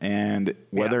 And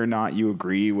whether or not you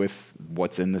agree with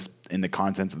what's in the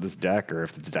contents of this deck, or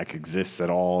if the deck exists at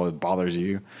all, it bothers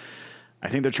you, I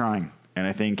think they're trying. And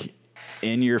I think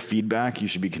in your feedback, you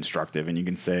should be constructive and you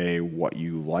can say what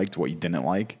you liked, what you didn't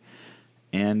like.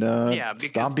 and Yeah, because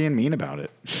stop being mean about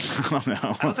it. I don't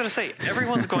know. I was going to say,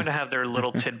 everyone's going to have their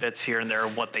little tidbits here and there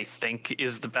of what they think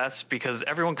is the best, because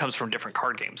everyone comes from different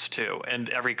card games too, and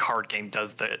every card game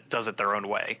does it their own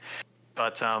way.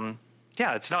 But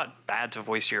yeah, it's not bad to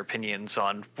voice your opinions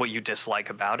on what you dislike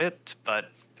about it, but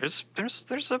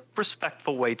there's a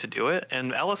respectful way to do it,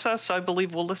 and LSS, I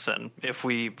believe, will listen if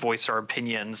we voice our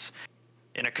opinions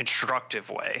in a constructive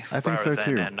way. I think so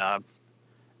too.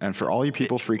 And for all you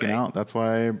people freaking out, that's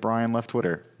why Brian left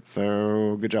Twitter.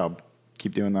 So good job.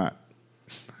 Keep doing that.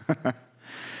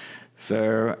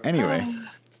 So anyway,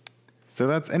 so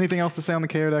that's anything else to say on the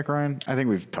KO deck, Ryan? I think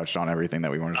we've touched on everything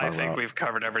that we want to talk about. I think we've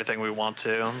covered everything we want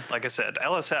to. Like I said,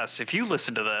 LSS, if you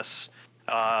listen to this,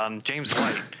 James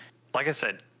White, like I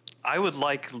said, I would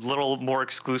like little more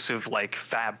exclusive like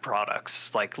fab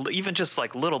products, like even just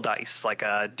like little dice, like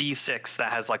a D6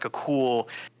 that has like a cool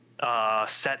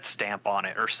set stamp on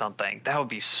it or something. That would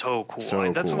be so cool.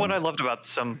 And that's what I loved about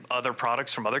some other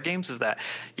products from other games, is that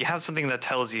you have something that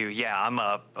tells you, yeah, I'm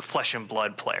a flesh and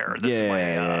blood player. This is my,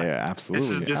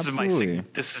 absolutely.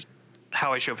 This is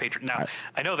how I show patron. Now,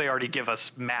 I know they already give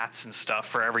us mats and stuff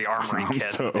for every armory I'm kit.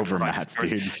 so over mats,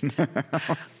 dude.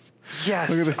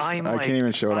 Yes, I can't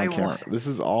even show it on camera. This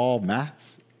is all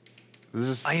mats. This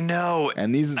is just, I know.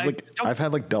 And these, like, I've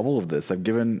had like double of this. I've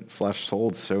given /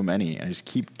 sold so many, and I just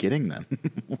keep getting them.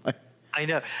 I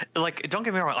know. Like, don't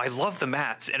get me wrong, I love the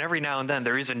mats, and every now and then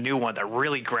there is a new one that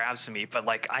really grabs me. But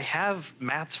like, I have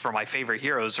mats for my favorite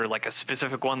heroes, or like a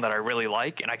specific one that I really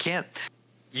like, and I can't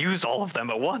use all of them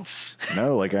at once.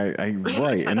 No, like I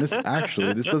right. And this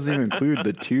doesn't even include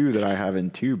the 2 that I have in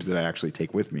tubes that I actually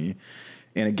take with me.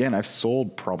 And again, I've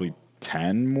sold probably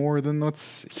 10 more than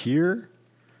what's here.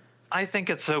 I think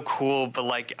it's so cool, but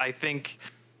like, I think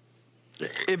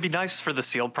it'd be nice for the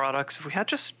sealed products if we had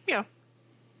just,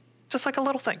 just like a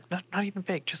little thing, not even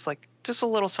big, just a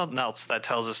little something else that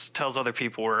tells other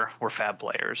people we're fab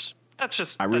players. I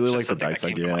really like the dice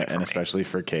idea, and especially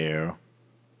for KO.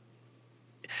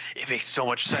 It makes so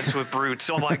much sense with brutes.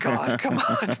 Oh my god, come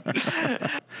on.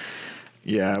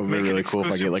 Yeah, it would be really cool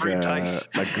if I get like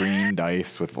a green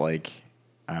dice with like,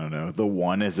 I don't know, the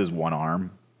 1 is his 1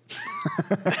 arm.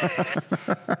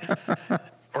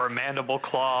 Or a mandible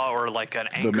claw, or like an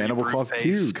angry the mandible claw's face.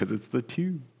 2 because it's the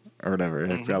 2 or whatever.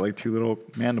 It's got like 2 little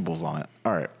mandibles on it.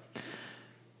 All right.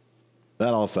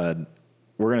 That all said,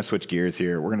 we're gonna switch gears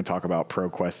here. We're gonna talk about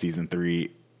ProQuest Season 3.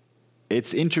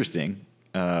 It's interesting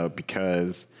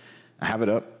because I have it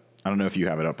up. I don't know if you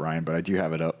have it up, Ryan, but I do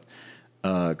have it up.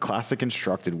 Classic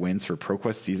Constructed wins for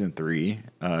ProQuest Season 3.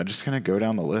 Just gonna go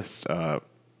down the list.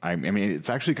 I mean,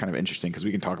 it's actually kind of interesting because we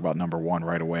can talk about number 1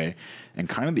 right away, and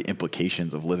kind of the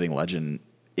implications of Living Legend.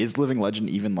 Is Living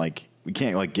Legend even like, we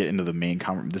can't like get into the main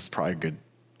this is probably a good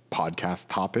podcast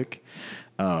topic.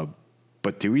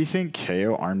 But do we think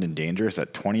KO Armed and Dangerous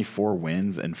at 24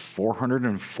 wins and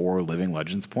 404 Living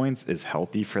Legends points is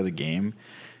healthy for the game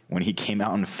when he came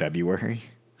out in February?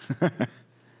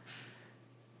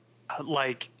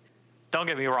 Like, don't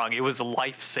get me wrong, it was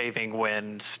life-saving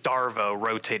when Starvo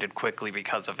rotated quickly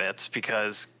because of it,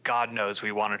 because God knows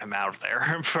we wanted him out of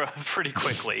there pretty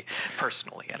quickly,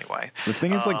 personally anyway. The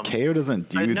thing is, like, KO doesn't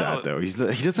do that, though. He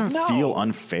doesn't feel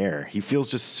unfair. He feels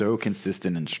just so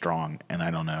consistent and strong, and I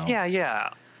don't know. Yeah.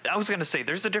 I was going to say,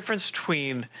 there's a difference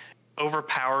between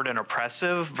overpowered and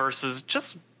oppressive versus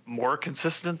just more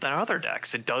consistent than other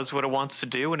decks. It does what it wants to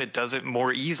do, and it does it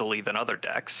more easily than other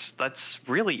decks. That's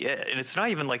really it. And it's not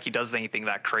even like he does anything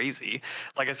that crazy.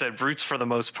 Like I said, brutes for the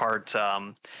most part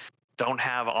don't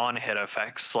have on-hit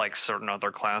effects like certain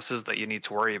other classes that you need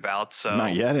to worry about. So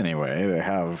not yet, anyway. They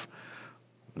have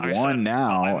one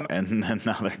now, and then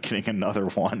now they're getting another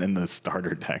one in the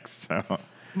starter deck. So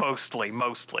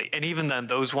mostly, and even then,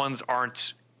 those ones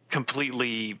aren't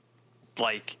completely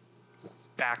like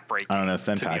backbreaking. I don't know.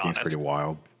 Send packing's pretty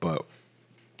wild, but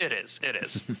it is.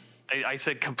 I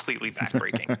said completely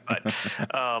backbreaking, but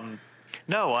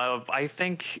no. I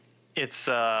think it's.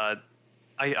 I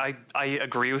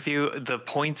agree with you. The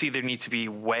points either need to be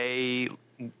way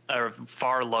or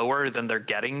far lower than they're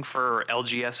getting for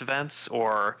LGS events,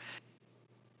 or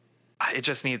it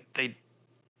just need they.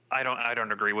 I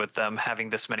don't agree with them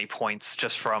having this many points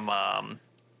just from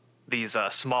these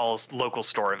small local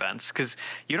store events, because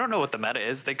you don't know what the meta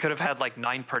is. They could have had like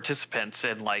 9 participants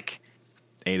and like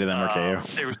 8 of them are KO.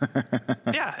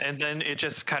 Yeah, and then it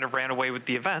just kind of ran away with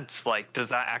the events. Like, does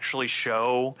that actually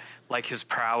show like his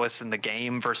prowess in the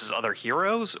game versus other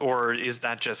heroes, or is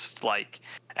that just like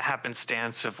a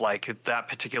happenstance of like that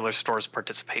particular store's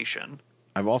participation?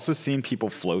 I've also seen people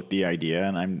float the idea,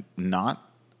 and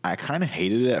I kind of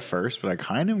hated it at first, but I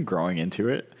kind of am growing into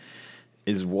it,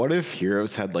 is what if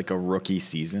Heroes had like a rookie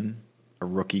season, a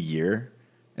rookie year,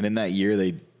 and in that year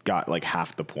they got like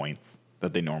half the points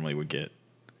that they normally would get?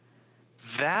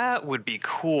 That would be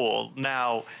cool.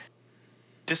 Now,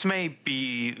 this may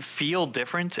feel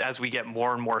different as we get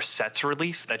more and more sets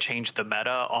released that change the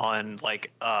meta on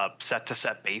like a set to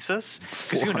set basis.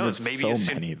 Because who knows? Maybe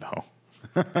so many though.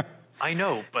 I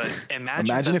know, but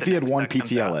imagine if he had one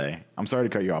PTLA. Out. I'm sorry to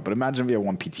cut you off, but imagine if he had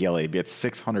one PTLA, he'd be at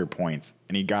 600 points,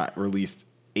 and he got released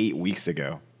 8 weeks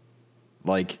ago.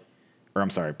 Like, or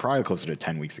I'm sorry, probably closer to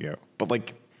 10 weeks ago. But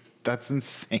like, that's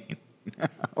insane.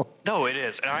 No, it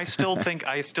is, and I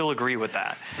still agree with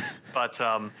that. But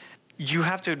you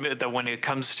have to admit that when it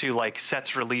comes to like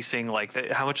sets releasing,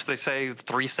 like how much do they say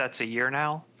 3 sets a year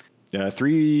now? Yeah,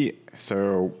 3.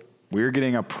 So we're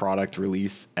getting a product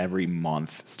release every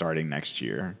month starting next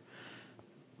year,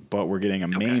 but we're getting a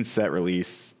main set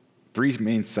release, 3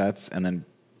 main sets, and then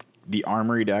the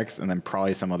Armory decks, and then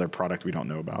probably some other product we don't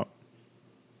know about.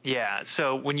 Yeah.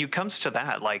 So when it comes to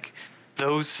that, like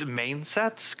those main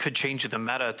sets could change the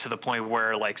meta to the point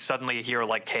where like suddenly a hero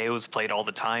like Kayo is played all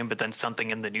the time, but then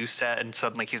something in the new set and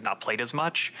suddenly he's not played as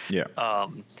much. Yeah.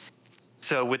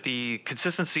 So with the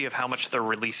consistency of how much they're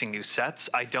releasing new sets,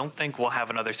 I don't think we'll have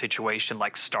another situation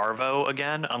like Starvo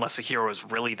again, unless a hero is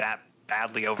really that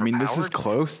badly overpowered. I mean, this is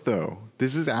close though.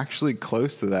 This is actually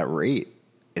close to that rate.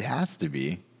 It has to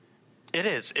be. It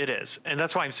is, and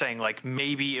that's why I'm saying like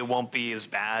maybe it won't be as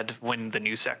bad when the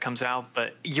new set comes out.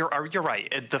 But you're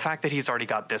right. The fact that he's already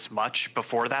got this much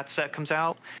before that set comes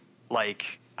out,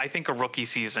 like I think a rookie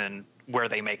season where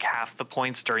they make half the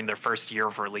points during their first year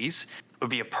of release would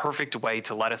be a perfect way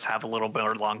to let us have a little bit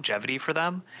of longevity for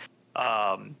them.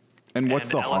 And what's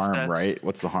the harm, right?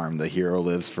 What's the harm? The hero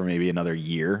lives for maybe another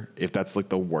year. If that's like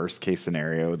the worst case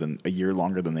scenario, then a year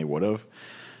longer than they would have.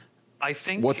 I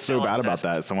think what's so bad about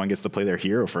that? Someone gets to play their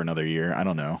hero for another year. I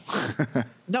don't know.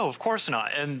 No, of course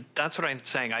not. And that's what I'm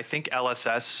saying. I think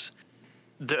LSS,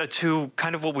 to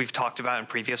kind of what we've talked about in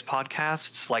previous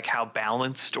podcasts, like how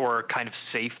balanced or kind of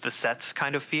safe the sets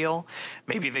kind of feel.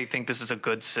 Maybe they think this is a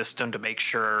good system to make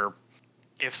sure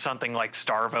if something like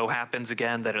Starvo happens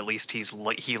again, that at least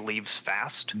he leaves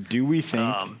fast. Do we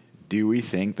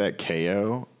think that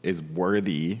Kayo is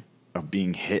worthy of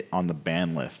being hit on the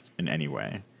ban list in any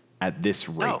way at this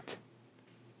rate?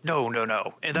 No.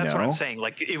 And that's what I'm saying.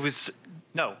 Like it was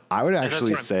no. I would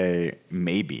actually say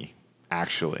maybe,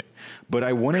 actually, but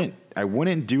I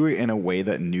wouldn't do it in a way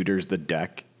that neuters the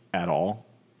deck at all.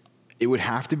 It would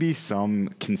have to be some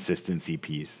consistency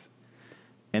piece,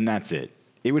 and that's it.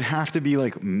 It would have to be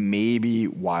like maybe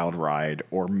Wild Ride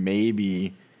or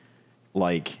maybe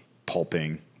like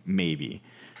Pulping, maybe.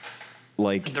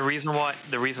 Like the reason why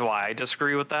I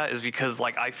disagree with that is because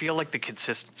like I feel like the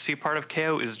consistency part of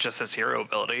KO is just his hero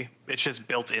ability. It's just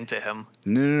built into him.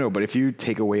 No. But if you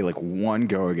take away like one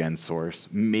go against source,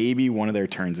 maybe one of their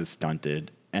turns is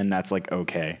stunted, and that's like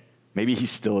okay. Maybe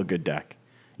he's still a good deck.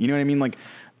 You know what I mean? Like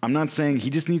I'm not saying he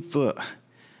just needs to.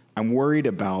 I'm worried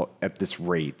about at this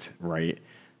rate, right?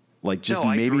 Like just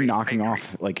maybe knocking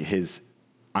off like his.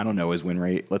 I don't know his win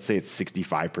rate. Let's say it's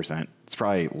 65%. It's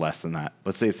probably less than that.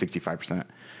 Let's say it's 65%.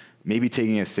 Maybe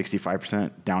taking his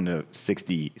 65% down to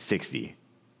 60.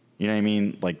 You know what I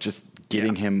mean? Like just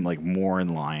getting him like more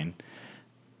in line.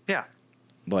 Yeah.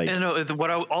 Like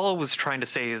all I was trying to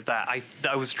say is that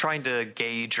I was trying to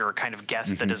gauge or kind of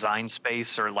guess the design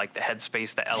space or like the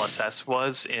headspace that LSS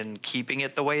was in keeping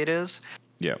it the way it is.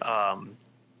 Yeah.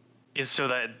 Is so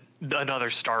that another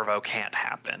Starvo can't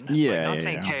happen. Yeah.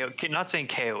 Not saying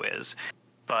KO is,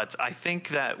 but I think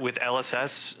that with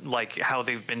LSS, like how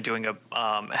they've been doing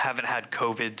haven't had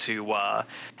COVID to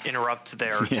interrupt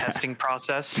their testing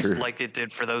process like it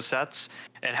did for those sets,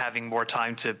 and having more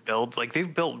time to build. Like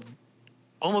they've built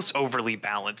almost overly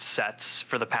balanced sets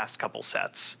for the past couple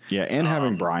sets. Yeah, and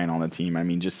having Brian on the team, I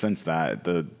mean, just since that,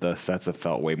 the sets have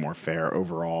felt way more fair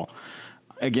overall.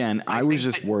 Again, I was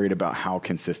just worried about how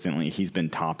consistently he's been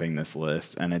topping this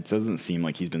list, and it doesn't seem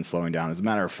like he's been slowing down. As a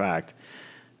matter of fact,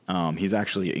 he's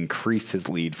actually increased his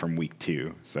lead from week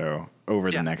 2, so over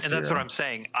the next year. And that's what I'm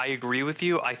saying. I agree with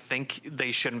you. I think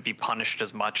they shouldn't be punished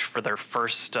as much for their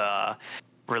first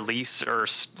release or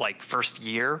like first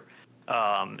year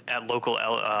at local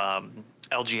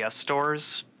LGS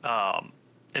stores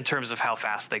in terms of how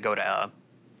fast they go to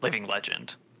Living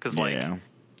Legend. Because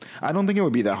I don't think it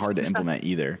would be that hard to implement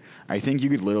either. I think you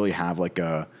could literally have like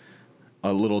a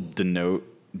little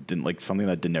like something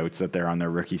that denotes that they're on their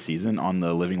rookie season on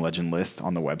the Living Legend list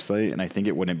on the website, and I think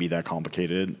it wouldn't be that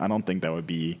complicated. I don't think that would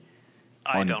be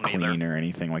unclean or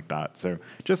anything like that. So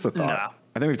just a thought.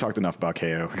 I think we've talked enough about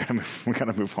KO. We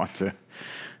gotta move on to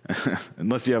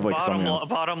Unless you have like something else.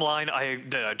 Bottom line,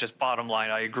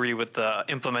 I agree with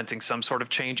implementing some sort of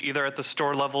change either at the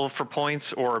store level for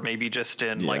points or maybe just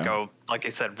in like I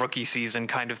said, rookie season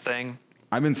kind of thing.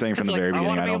 I've been saying from the very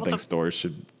beginning, I don't think stores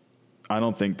should. I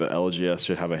don't think the LGS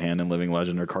should have a hand in Living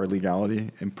Legend or card legality,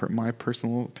 in my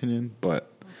personal opinion.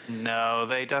 But no,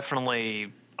 they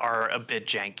definitely are a bit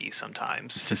janky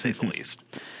sometimes, to say the least.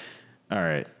 All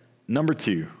right, number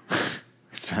 2. We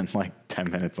spent like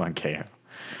 10 minutes on KO.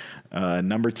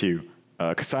 Number 2,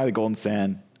 Kasai the Golden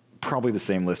Sand, probably the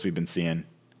same list we've been seeing.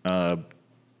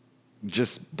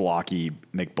 Just blocky,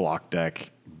 make block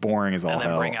deck, boring as all hell.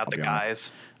 And then bring out the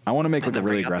guys. I want to make like a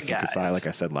really aggressive Kasai, like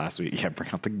I said last week. Yeah,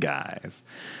 bring out the guys.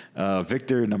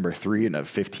 Victor, number 3 and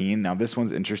 15. Now this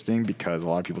one's interesting because a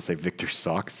lot of people say Victor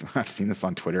sucks. I've seen this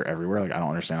on Twitter everywhere. Like I don't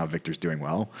understand how Victor's doing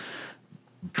well,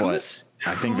 but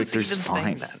I think Victor's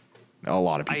fine. A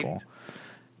lot of people.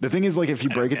 The thing is, like, if you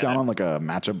break it down on like a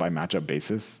matchup by matchup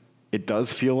basis, it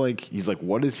does feel like he's like,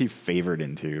 what is he favored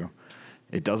into?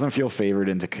 It doesn't feel favored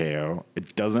into KO.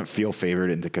 It doesn't feel favored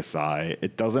into Kasai.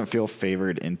 It doesn't feel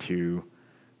favored into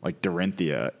like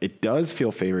Dorinthia. It does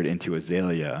feel favored into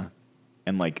Azalea,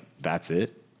 and like that's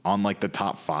it on like the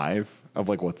top 5 of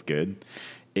like what's good.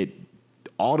 It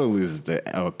auto loses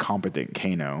the competent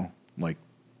Kano. Like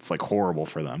it's like horrible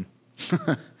for them.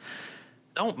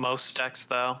 Don't most decks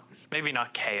though? Maybe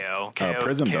not KO.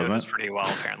 Prism KO doesn't. does pretty well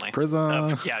apparently.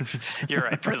 Prism. Yeah, you're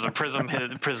right.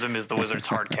 Prism is the wizard's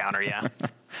hard counter. Yeah.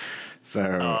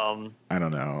 So I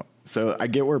don't know. So I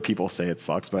get where people say it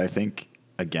sucks, but I think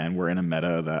again we're in a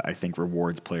meta that I think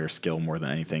rewards player skill more than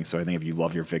anything. So I think if you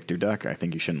love your Victor deck, I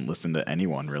think you shouldn't listen to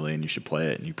anyone really, and you should play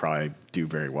it, and you probably do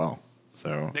very well.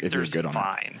 So Victor's if you're good on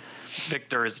fine.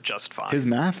 Victor is just fine. His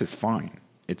math is fine.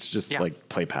 It's just like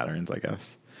play patterns, I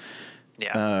guess.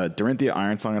 Yeah. Dorinthia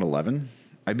Iron Song at 11.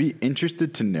 I'd be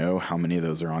interested to know how many of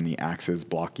those are on the Axes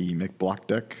blocky McBlock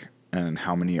deck and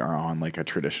how many are on like a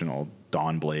traditional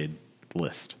Dawnblade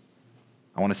list.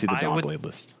 I want to see the Dawnblade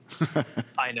list.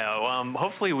 I know.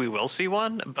 Hopefully we will see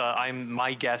one, but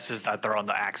my guess is that they're on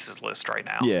the Axes list right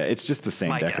now. Yeah, it's just the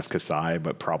same deck as Kasai,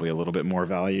 but probably a little bit more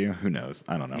value. Who knows?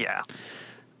 I don't know. Yeah.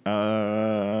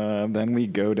 Then we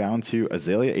go down to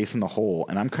Azalea Ace in the Hole,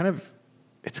 and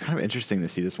it's kind of interesting to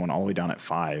see this one all the way down at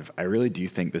 5. I really do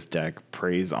think this deck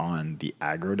preys on the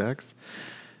aggro decks.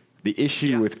 The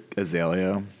issue with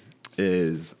Azalea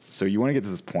is, so you want to get to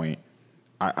this point.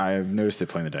 I've noticed it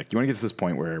playing the deck. You want to get to this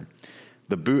point where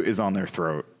the boot is on their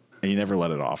throat and you never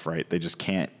let it off, right? They just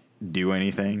can't do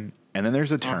anything. And then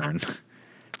there's a turn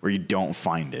where you don't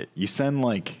find it. You send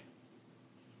like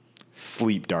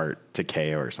Sleep Dart to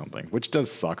KO or something, which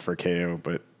does suck for KO,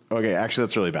 but okay, actually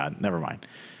that's really bad. Never mind.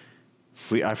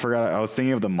 I forgot. I was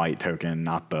thinking of the Might token,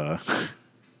 not the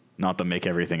make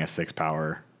everything a 6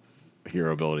 power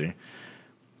hero ability.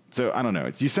 So I don't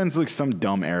know. You send like some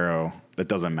dumb arrow that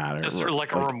doesn't matter. It's sort of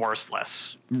like a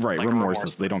remorseless. Right, like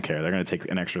remorseless. They don't care. They're going to take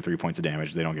an extra 3 points of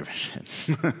damage. They don't give a shit.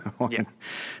 Yeah.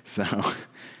 So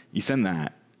you send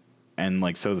that, and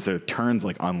like so the turn's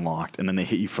like unlocked, and then they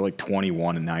hit you for like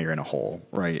 21, and now you're in a hole.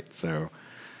 Right. So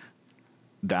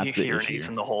that's the issue. You hear an ace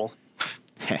in the hole.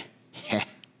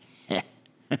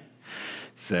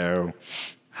 So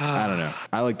I don't know.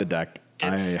 I like the deck.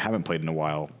 I haven't played in a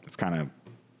while. It's kind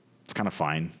of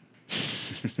fine.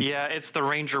 Yeah, it's the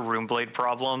Ranger Runeblade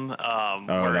problem.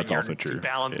 Where that's also true.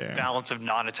 Balance of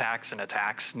non-attacks and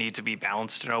attacks need to be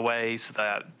balanced in a way so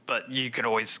that. But you're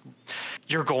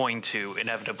going to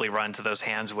inevitably run into those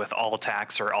hands with all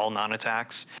attacks or all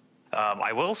non-attacks.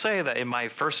 I will say that in my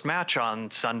first match on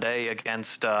Sunday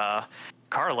against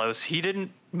Carlos, he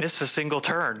didn't miss a single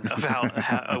turn of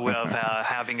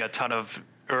having a ton of,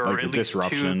 or like at least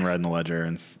disruption, 2 Red in the Ledger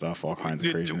and stuff, all kinds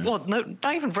of craziness. Well,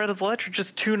 not even Red in the Ledger,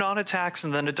 just 2 non-attacks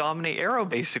and then a Dominate Arrow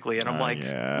basically, and I'm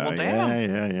well,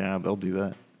 damn. Yeah, they'll do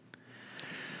that.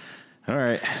 All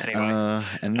right, anyway,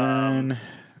 and then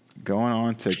going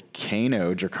on to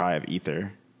Kano Drakai of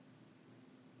Ether.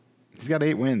 He's got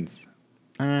 8 wins.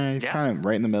 He's kind of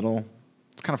right in the middle.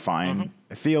 It's kind of fine.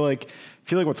 I feel like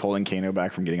what's holding Kano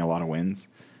back from getting a lot of wins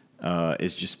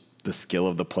is just the skill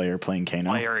of the player playing Kano.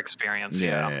 Player experience,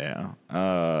 yeah.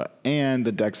 And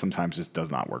the deck sometimes just does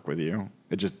not work with you.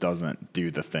 It just doesn't do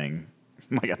the thing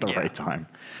like at the right time.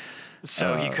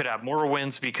 So he could have more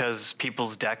wins because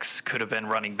people's decks could have been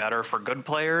running better for good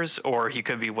players, or he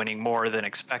could be winning more than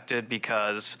expected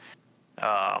because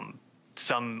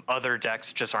some other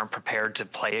decks just aren't prepared to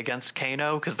play against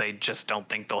Kano because they just don't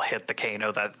think they'll hit the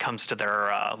Kano that comes to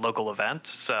their local event.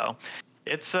 So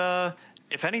it's,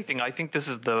 if anything, I think this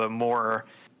is the more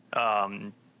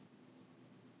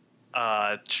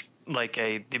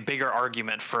the bigger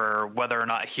argument for whether or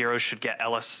not heroes should get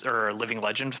LS or Living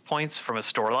Legend points from a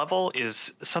store level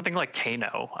is something like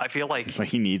Kano. I feel like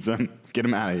he needs them. Get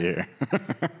him out of here.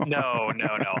 no.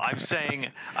 I'm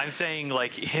saying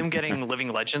like him getting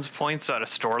Living Legends points at a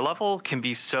store level can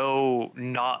be so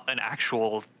not an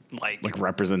actual like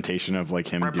representation of like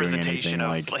him doing anything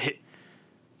like.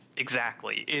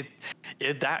 Exactly.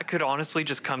 It that could honestly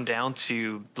just come down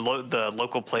to the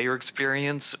local player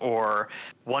experience, or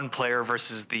one player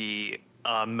versus the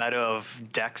meta of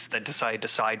decks that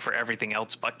decide for everything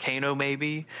else but Kano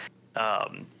maybe.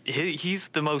 He's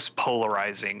the most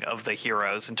polarizing of the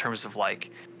heroes in terms of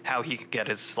like how he can get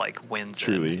his like wins.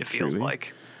 Truly, it feels truly.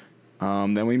 like.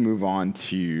 Then we move on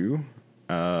to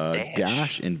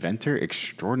Dash Inventor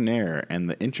Extraordinaire, and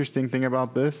the interesting thing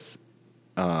about this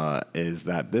is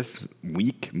that this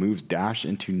week moves Dash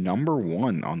into number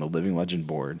 1 on the Living Legend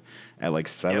board at like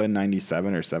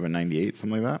 797 or 798,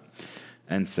 something like that.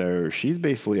 And so she's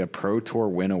basically a Pro Tour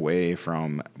win away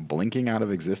from blinking out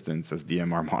of existence, as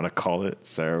DM Armada call it.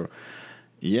 So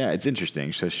yeah, it's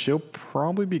interesting. So she'll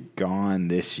probably be gone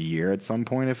this year at some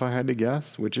point, if I had to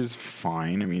guess, which is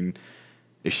fine. I mean,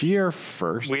 is she our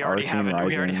first Arcane Rising?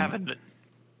 We already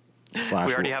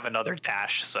have another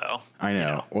Dash, so I know. You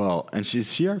know. Well, and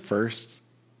she our first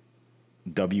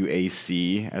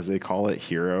WAC, as they call it,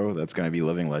 hero that's going to be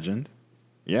Living Legend?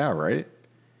 Yeah, right?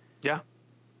 Yeah.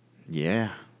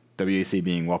 Yeah. WAC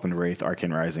being Weapon of Wraith,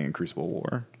 Arcane Rising, and Crucible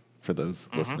War, for those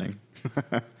listening.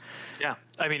 Yeah.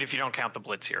 I mean, if you don't count the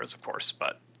Blitz heroes, of course,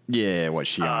 but yeah, what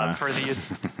she for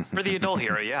the adult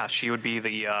hero, yeah, she would be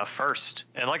the first.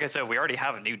 And like I said, we already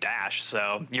have a new Dash,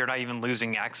 so you're not even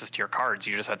losing access to your cards.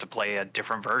 You just have to play a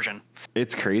different version.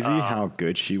 It's crazy how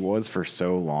good she was for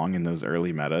so long in those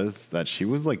early metas, that she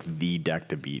was like the deck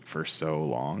to beat for so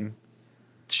long.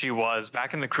 She was.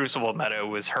 Back in the Crucible meta, it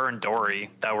was her and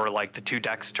Dory that were like the two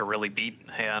decks to really beat.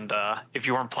 And if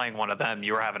you weren't playing one of them,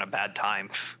 you were having a bad time.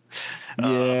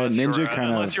 Yeah, Ninja kind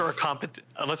of. Unless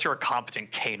you're a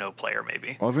competent Kano player,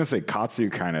 maybe. I was gonna say Katsu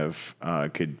kind of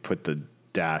could put the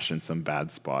Dash in some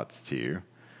bad spots too,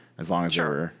 as long as they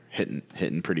were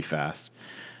hitting pretty fast.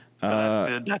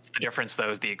 That's the difference, though,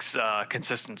 is the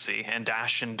consistency. And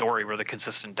Dash and Dory were the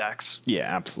consistent decks.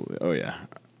 Yeah, absolutely. Oh yeah.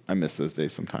 I miss those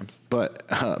days sometimes. But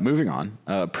moving on,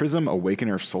 Prism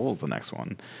Awakener of Souls, the next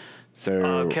one.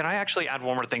 So can I actually add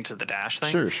one more thing to the Dash thing?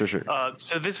 Sure.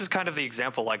 So this is kind of the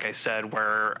example, like I said,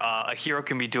 where a hero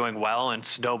can be doing well and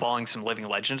snowballing some Living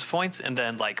Legends points, and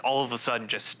then like all of a sudden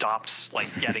just stops like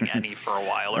getting any for a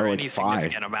while, or any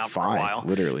significant amount for a while.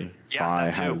 Literally,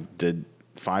 yeah,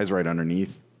 Fi's right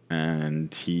underneath,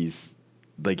 and he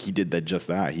did just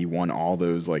that. He won all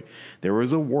those. Like, there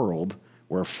was a world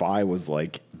where Fi was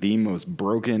like the most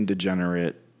broken,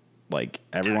 degenerate, like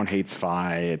everyone hates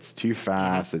Fi, it's too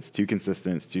fast, it's too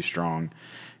consistent, it's too strong.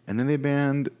 And then they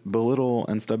banned Belittle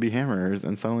and Stubby Hammers,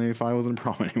 and suddenly Fi wasn't a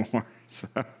problem anymore. So.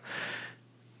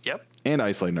 Yep. And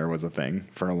Isolander was a thing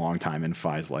for a long time in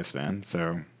Fi's lifespan.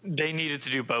 So they needed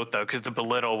to do both, though, because the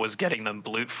Belittle was getting them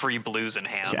free blues in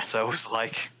hand. Yeah. So it was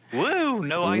like, woo,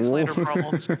 no Isolander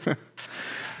problems.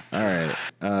 All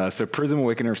right. So Prism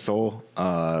Awakener of Soul.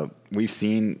 We've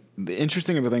seen the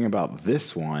interesting thing about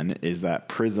this one is that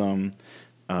Prism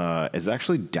is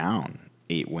actually down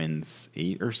 8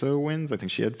 or so wins. I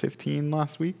think she had 15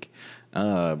 last week,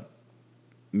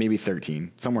 maybe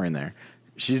 13, somewhere in there.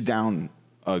 She's down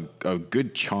a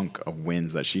good chunk of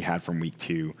wins that she had from week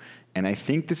 2, and I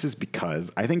think this is because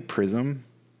I think Prism,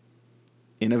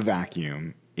 in a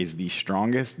vacuum, is the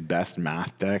strongest, best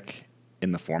math deck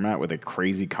in the format with a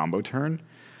crazy combo turn,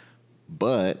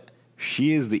 but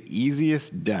she is the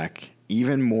easiest deck,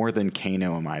 even more than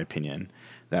Kano in my opinion,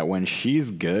 that when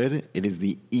she's good, it is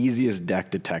the easiest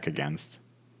deck to tech against.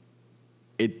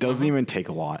 It doesn't even take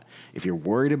a lot. If you're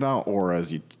worried about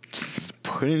auras, you just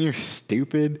put in your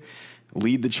stupid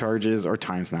lead the charges or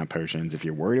time snap potions. If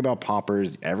you're worried about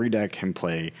poppers, every deck can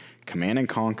play Command and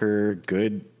Conquer,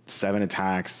 good 7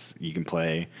 attacks you can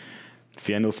play.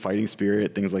 Fiendel's Fighting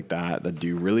Spirit, things like that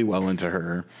do really well into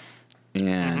her,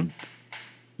 and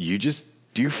you just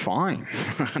do fine.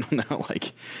 I don't know,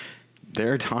 like,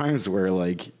 there are times where,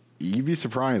 like, you'd be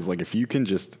surprised, like, if you can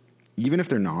just, even if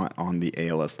they're not on the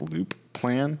ALS loop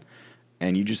plan,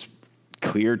 and you just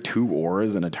clear 2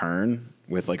 auras in a turn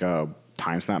with, like, a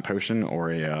time snap potion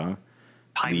or a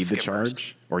lead the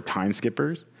charge or time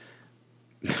skippers,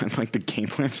 like, the game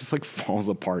plan just, like, falls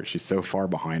apart. She's so far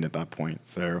behind at that point.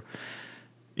 So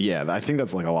yeah, I think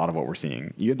that's like a lot of what we're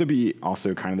seeing. You have to be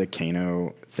also kind of the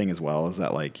Kano thing as well, is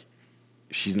that like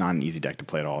she's not an easy deck to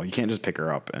play at all. You can't just pick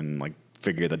her up and like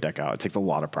figure the deck out. It takes a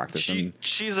lot of practice.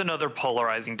 She's another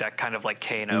polarizing deck, kind of like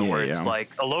Kano, where it's like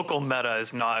a local meta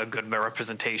is not a good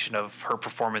representation of her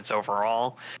performance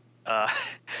overall.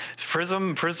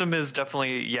 Prism is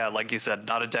definitely, like you said,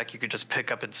 not a deck you could just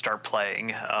pick up and start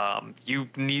playing. You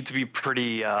need to be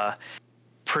pretty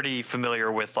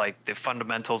familiar with like the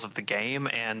fundamentals of the game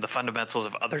and the fundamentals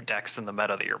of other decks in the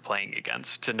meta that you're playing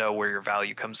against to know where your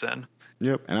value comes in.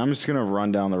 Yep, and I'm just going to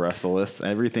run down the rest of the list.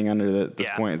 Everything under this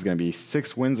point is going to be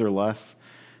 6 wins or less.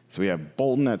 So we have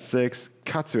Bolton at 6,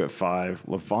 Katsu at 5,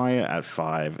 Levia at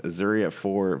 5, Azuri at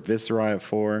 4, Viserai at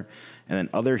 4, and then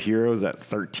other heroes at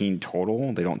 13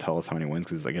 total. They don't tell us how many wins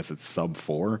because I guess it's sub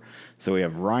 4. So we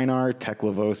have Rhinar,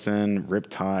 Teklevosen,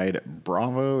 Riptide,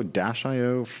 Bravo,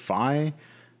 Dash.io, Phi,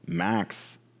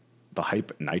 Max, the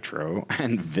Hype Nitro,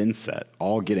 and Vincent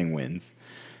all getting wins.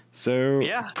 So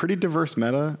pretty diverse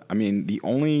meta. I mean, the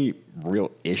only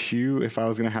real issue, if I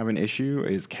was going to have an issue,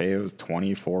 is KO's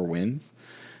 24 wins.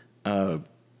 But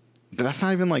that's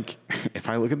not even like, if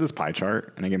I look at this pie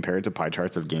chart and I compare it to pie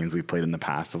charts of games we've played in the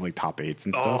past of like top 8s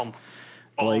and stuff.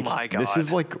 Like, my God. This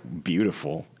is like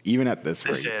beautiful, even at this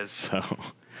rate. This is. So,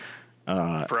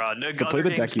 so play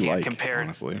the deck you like,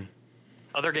 honestly.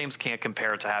 Other games can't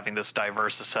compare to having this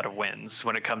diverse a set of wins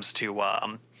when it comes to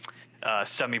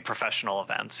semi-professional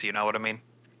events. You know what I mean?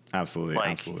 Absolutely.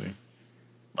 Like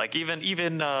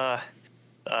even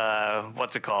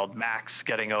what's it called? Max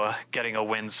getting a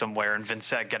win somewhere and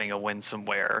Vincent getting a win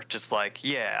somewhere. Just like,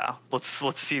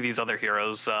 let's see these other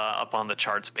heroes up on the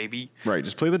charts, baby. Right.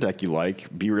 Just play the deck you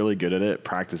like. Be really good at it.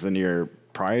 Practice into your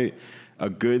probably a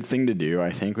good thing to do,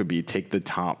 I think, would be take the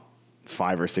top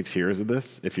 5 or 6 heroes of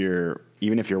this.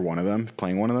 Even if you're one of them,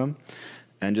 playing one of them,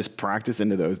 and just practice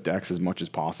into those decks as much as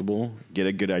possible. Get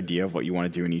a good idea of what you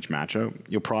want to do in each matchup.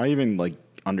 You'll probably even like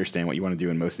understand what you want to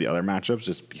do in most of the other matchups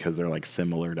just because they're like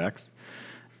similar decks.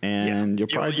 And you'll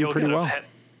probably do pretty well.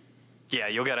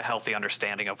 You'll get a healthy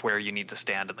understanding of where you need to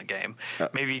stand in the game.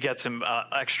 Maybe you get some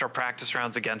extra practice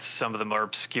rounds against some of the more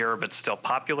obscure but still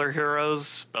popular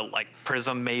heroes, but like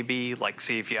Prism maybe, like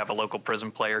see if you have a local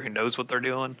Prism player who knows what they're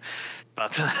doing.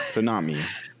 But so not me.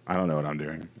 I don't know what I'm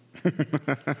doing.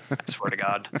 I swear to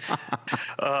God.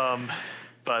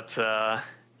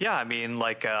 I mean,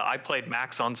 like I played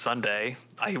Max on Sunday.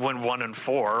 I went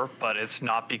 1-4, but it's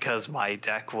not because my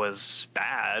deck was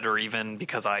bad or even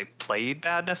because I played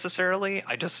bad necessarily.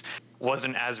 I just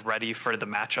wasn't as ready for the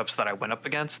matchups that I went up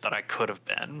against that I could have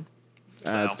been.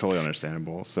 That's totally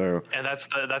understandable. So, and that's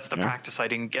the practice I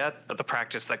didn't get, but the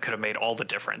practice that could have made all the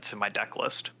difference in my deck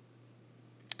list.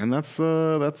 And that's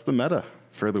the meta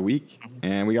for the week.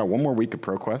 And we got one more week of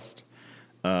ProQuest.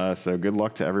 So good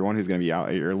luck to everyone who's going to be out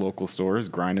at your local stores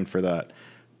grinding for that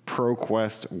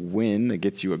ProQuest win that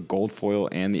gets you a gold foil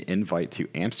and the invite to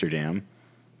Amsterdam.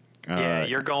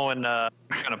 You're going to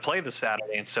play this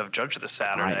Saturday instead of judge this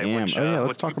Saturday. I am.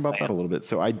 Let's talk about that a little bit.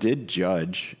 So I did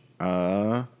judge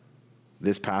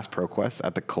this past ProQuest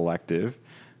at the Collective.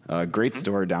 Great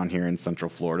store down here in Central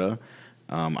Florida.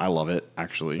 I love it,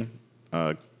 actually.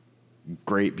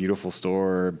 Great, beautiful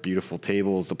store, beautiful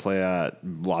tables to play at,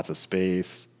 lots of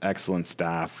space, excellent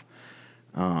staff.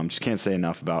 Just can't say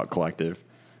enough about Collective.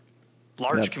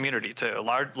 Large community too.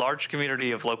 Large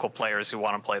community of local players who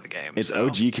want to play the game. It's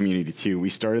OG community too.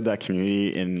 We started that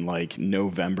community in like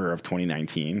November of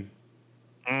 2019.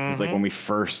 It's like when we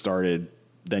first started.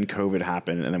 Then COVID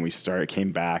happened, and then we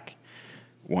came back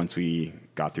once we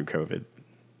got through COVID.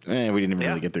 We didn't even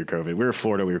really get through COVID. We were in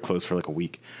Florida. We were closed for like a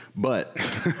week. But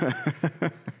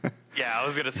I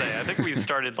was going to say, I think we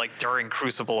started like during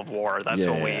Crucible of War. That's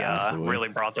when we really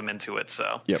brought them into it.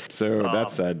 So So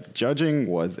that said, judging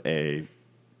was a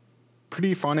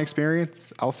pretty fun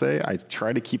experience, I'll say. I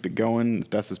try to keep it going as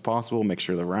best as possible. Make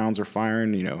sure the rounds are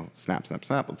firing. Snap, snap,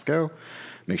 snap. Let's go.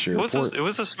 Make sure it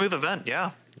was a smooth event.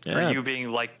 For you being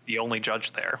like the only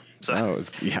judge there. So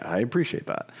I appreciate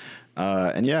that.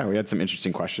 And we had some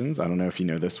interesting questions. I don't know if you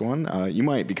know this one. You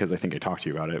might, because I think I talked to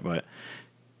you about it. But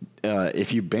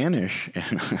if you banish,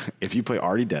 if you play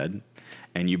Already Dead,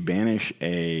 and you banish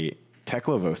a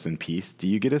Teklevosen piece, do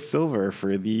you get a silver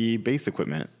for the base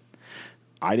equipment?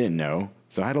 I didn't know,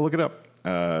 so I had to look it up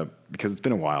because it's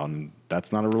been a while, and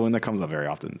that's not a ruling that comes up very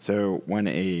often. So when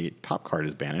a top card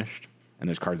is banished, and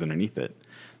there's cards underneath it,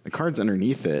 the cards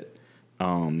underneath it,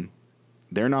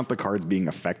 they're not the cards being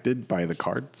affected by the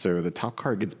card. So the top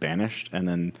card gets banished, and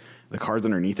then the cards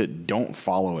underneath it don't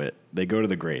follow it. They go to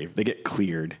the grave. They get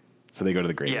cleared, so they go to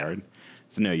the graveyard. Yeah.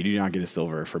 So no, you do not get a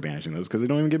silver for banishing those because they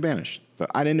don't even get banished. So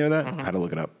I didn't know that. I had to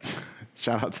look it up.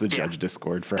 Shout out to the Judge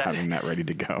Discord for having that ready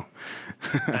to go.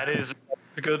 That is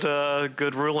a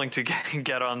good ruling to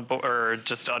get on board, or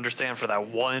just to understand for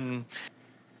that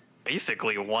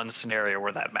basically one scenario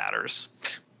where that matters.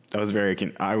 That was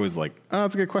I was like, oh,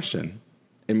 that's a good question.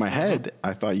 In my head,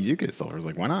 I thought you could get silver. I was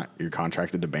like, why not? You're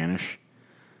contracted to banish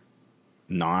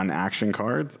non-action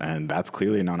cards, and that's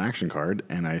clearly a non-action card,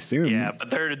 and I assume... Yeah,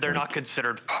 but they're not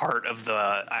considered part of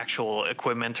the actual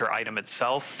equipment or item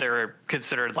itself. They're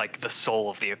considered like the soul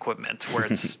of the equipment, where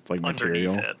it's like underneath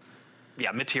material. it.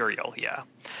 Yeah, material, yeah.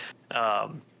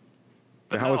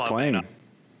 But how was playing?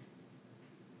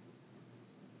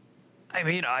 I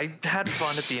mean, I had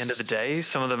fun at the end of the day.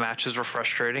 Some of the matches were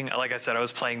frustrating. Like I said, I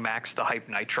was playing Max the Hype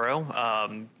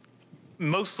Nitro.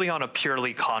 Mostly on a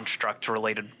purely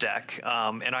construct-related deck,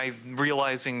 and I'm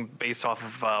realizing based off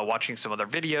of watching some other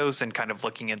videos and kind of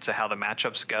looking into how the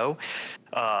matchups go,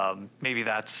 maybe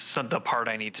that's the part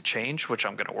I need to change, which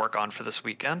I'm going to work on for this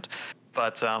weekend.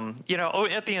 But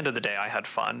at the end of the day, I had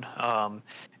fun.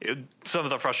 Some of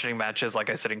the frustrating matches,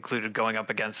 like I said, included going up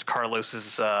against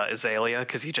Carlos's Azalea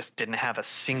because he just didn't have a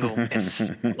single miss,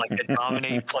 like a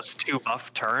dominate +2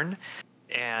 buff turn,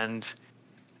 and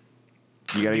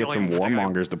you gotta get some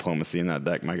Warmonger's diplomacy in that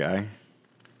deck, my guy.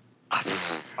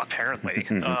 Apparently.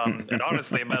 And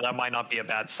honestly, that might not be a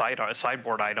bad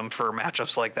sideboard item for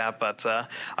matchups like that, but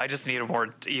I just needed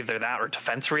more either that or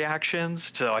defense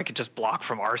reactions so I could just block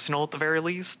from Arsenal at the very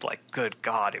least. Like, good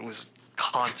God, it was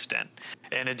constant.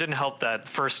 And it didn't help that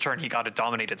first turn he got a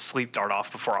dominated sleep dart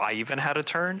off before I even had a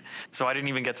turn, so I didn't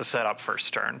even get to set up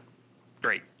first turn.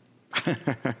 Great.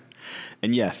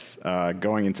 And yes,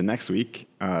 going into next week,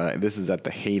 this is at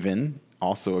the Haven,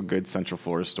 also a good Central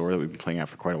Florida store that we've been playing at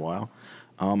for quite a while.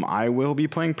 I will be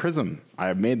playing Prism. I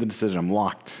have made the decision. I'm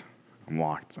locked. I'm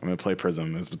going to play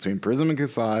Prism. It's between Prism and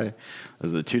Kasai.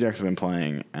 Those are the two decks I've been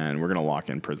playing, and we're going to lock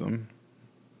in Prism.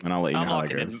 And I'll let you know how that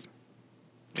goes.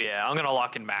 Yeah, I'm going to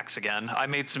lock in Max again. I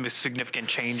made some significant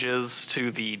changes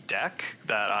to the deck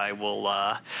that I will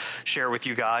share with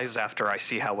you guys after I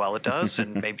see how well it does,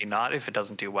 and maybe not if it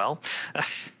doesn't do well.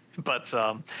 But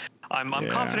I'm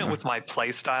confident with my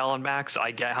play style on Max.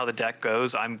 I get how the deck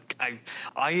goes. I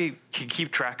can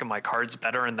keep track of my cards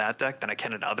better in that deck than I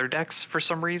can in other decks for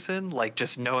some reason. Like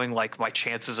just knowing like my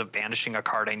chances of banishing a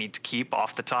card I need to keep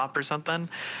off the top or something.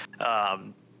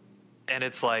 And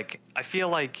it's like I feel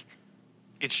like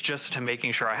it's just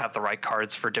making sure I have the right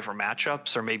cards for different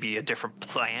matchups, or maybe a different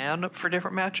plan for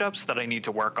different matchups that I need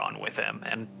to work on with him.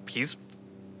 And he's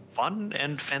fun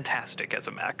and fantastic as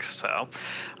a mech, so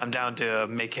I'm down to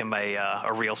make him a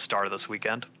real star this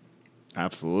weekend.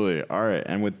 Absolutely. All right,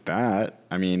 and with that,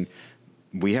 I mean,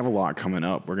 we have a lot coming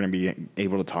up. We're going to be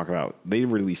able to talk about. They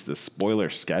released the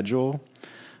spoiler schedule,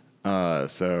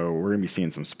 so we're going to be seeing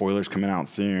some spoilers coming out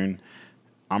soon.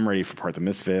 I'm ready for Part the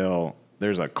Mistveil.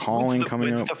 There's a calling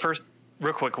coming up.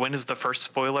 Real quick, when is the first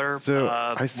spoiler? So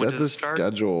I said the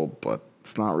schedule, but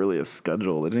it's not really a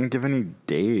schedule. They didn't give any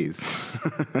days.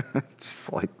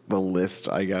 Just like the list,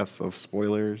 I guess, of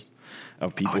spoilers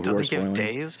of people who are spoiling. Give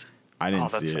days? I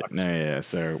didn't see it. No, yeah.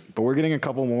 So, but we're getting a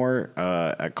couple more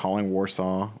at Calling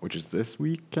Warsaw, which is this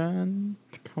weekend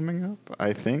coming up,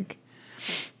 I think.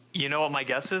 You know what my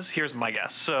guess is? Here's my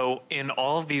guess. So in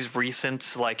all of these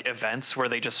recent like events where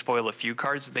they just spoil a few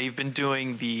cards, they've been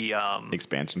doing the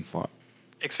expansion slot.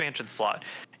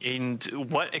 And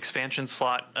what expansion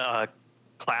slot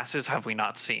classes have we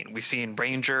not seen? We've seen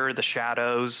Ranger, the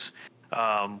Shadows.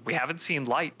 We haven't seen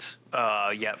Light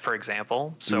yet, for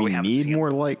example. So we need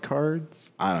more Light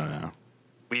cards? I don't know.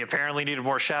 We apparently needed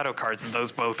more Shadow cards, and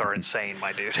those both are insane,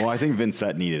 my dude. Well, I think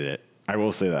Vincent needed it. I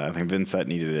will say that. I think Vincent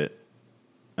needed it.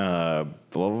 The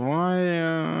Lavaya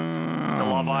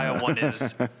one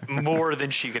is more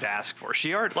than she could ask for.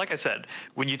 Like I said,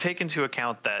 when you take into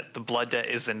account that the Blood Debt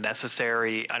is a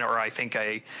necessary, or I think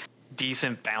a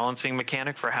decent balancing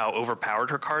mechanic for how overpowered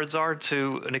her cards are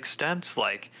to an extent,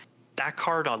 like that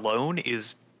card alone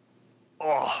is,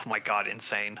 oh my god,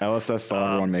 insane. LSS saw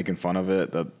everyone making fun of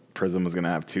it, that Prism was going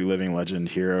to have 2 living legend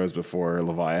heroes before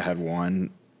Lavaya had 1.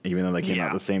 Even though they came out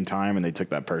at the same time, and they took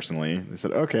that personally. They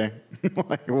said, okay,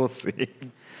 like, we'll see.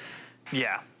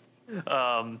 Yeah.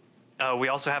 We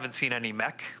also haven't seen any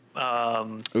mech.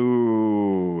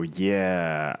 Ooh,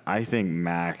 yeah. I think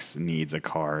Max needs a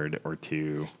card or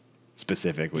 2,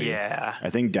 specifically. Yeah.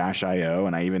 I think Dash.io,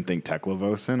 and I even think Tekla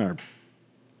are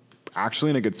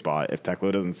actually in a good spot if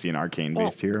Tekla doesn't see an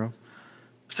arcane-based hero.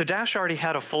 So Dash already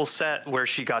had a full set where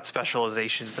she got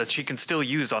specializations that she can still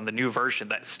use on the new version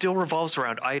that still revolves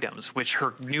around items, which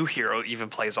her new hero even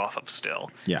plays off of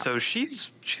still. Yeah. So she's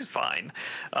fine.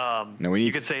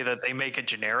 You could say that they make a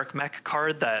generic mech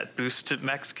card that boosted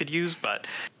mechs could use, but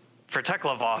for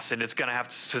Tekla Austin, it's going to have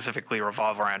to specifically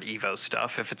revolve around Evo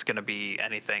stuff if it's going to be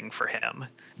anything for him.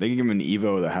 They can give him an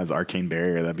Evo that has Arcane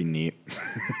Barrier. That'd be neat.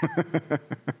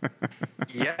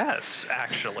 Yes,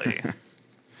 actually.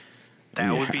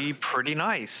 That would be pretty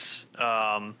nice.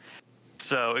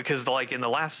 So, because like in the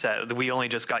last set, we only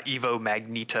just got Evo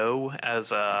Magneto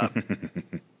as a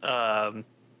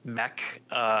mech.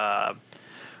 I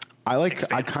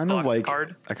kind of like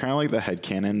the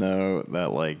headcanon though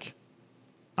that like,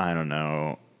 I don't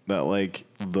know, that like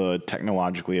the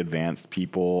technologically advanced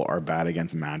people are bad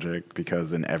against magic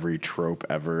because in every trope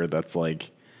ever, that's like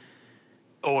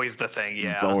always the thing.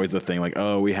 Yeah, it's always the thing. Like,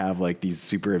 oh, we have like these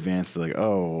super advanced. Like,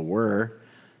 oh, we're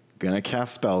gonna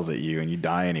cast spells at you and you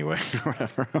die anyway or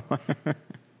whatever.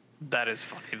 That is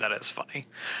funny.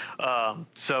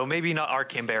 So maybe not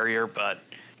Arcane Barrier, but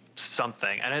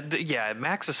something. And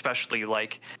Max especially,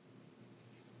 like,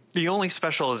 the only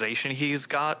specialization he's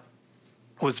got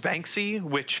was Banksy,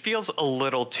 which feels a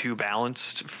little too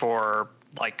balanced for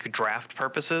like draft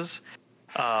purposes.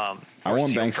 I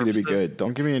want Banksy to be good.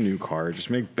 Don't give me a new card. Just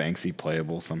make Banksy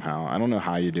playable somehow. I don't know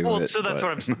how you do it. So that's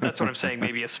what I'm saying.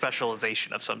 Maybe a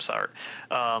specialization of some sort.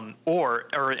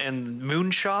 Or in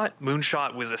Moonshot.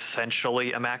 Moonshot was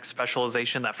essentially a max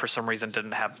specialization that for some reason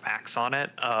didn't have max on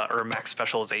it, or a max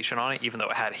specialization on it, even though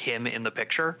it had him in the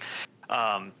picture.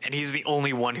 And he's the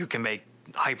only one who can make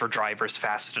hyperdrivers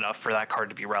fast enough for that card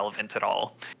to be relevant at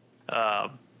all.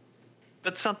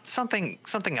 But something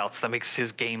else that makes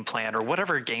his game plan or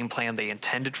whatever game plan they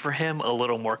intended for him a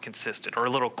little more consistent or a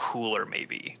little cooler,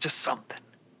 maybe. Just something.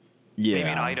 Yeah. Maybe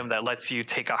an item that lets you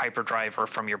take a hyperdriver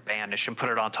from your banish and put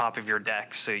it on top of your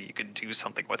deck so you could do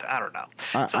something with it. I don't know.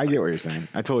 I get what you're saying.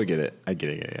 I totally get it. I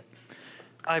get it.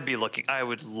 I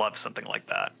would love something like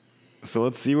that. So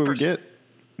let's see what we get.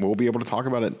 We'll be able to talk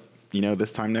about it,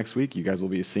 this time next week. You guys will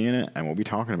be seeing it, and we'll be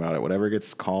talking about it. Whatever gets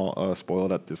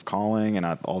spoiled at this calling and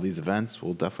at all these events,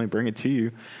 we'll definitely bring it to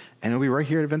you. And it'll be right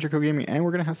here at Adventure Code Gaming, and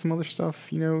we're gonna have some other stuff,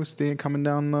 coming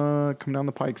down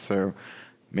the pike. So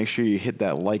make sure you hit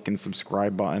that like and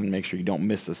subscribe button. Make sure you don't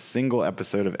miss a single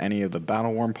episode of any of the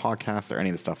Battleworn podcasts or any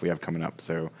of the stuff we have coming up.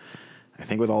 So I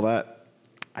think with all that,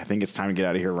 I think it's time to get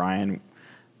out of here, Ryan.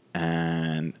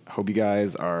 And hope you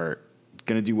guys are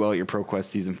gonna do well at your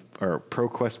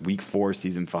ProQuest Week 4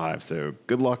 Season 5. So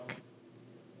good luck.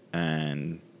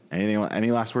 And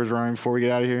any last words, Ryan, before we get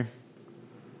out of here?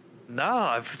 No,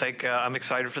 I think I'm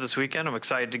excited for this weekend. I'm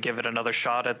excited to give it another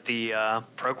shot at the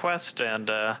ProQuest,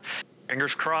 and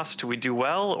fingers crossed we do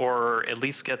well, or at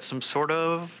least get some sort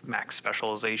of max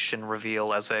specialization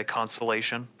reveal as a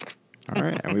consolation. All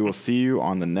right, and we will see you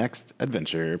on the next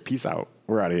adventure. Peace out.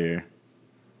 We're out of here.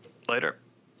 Later.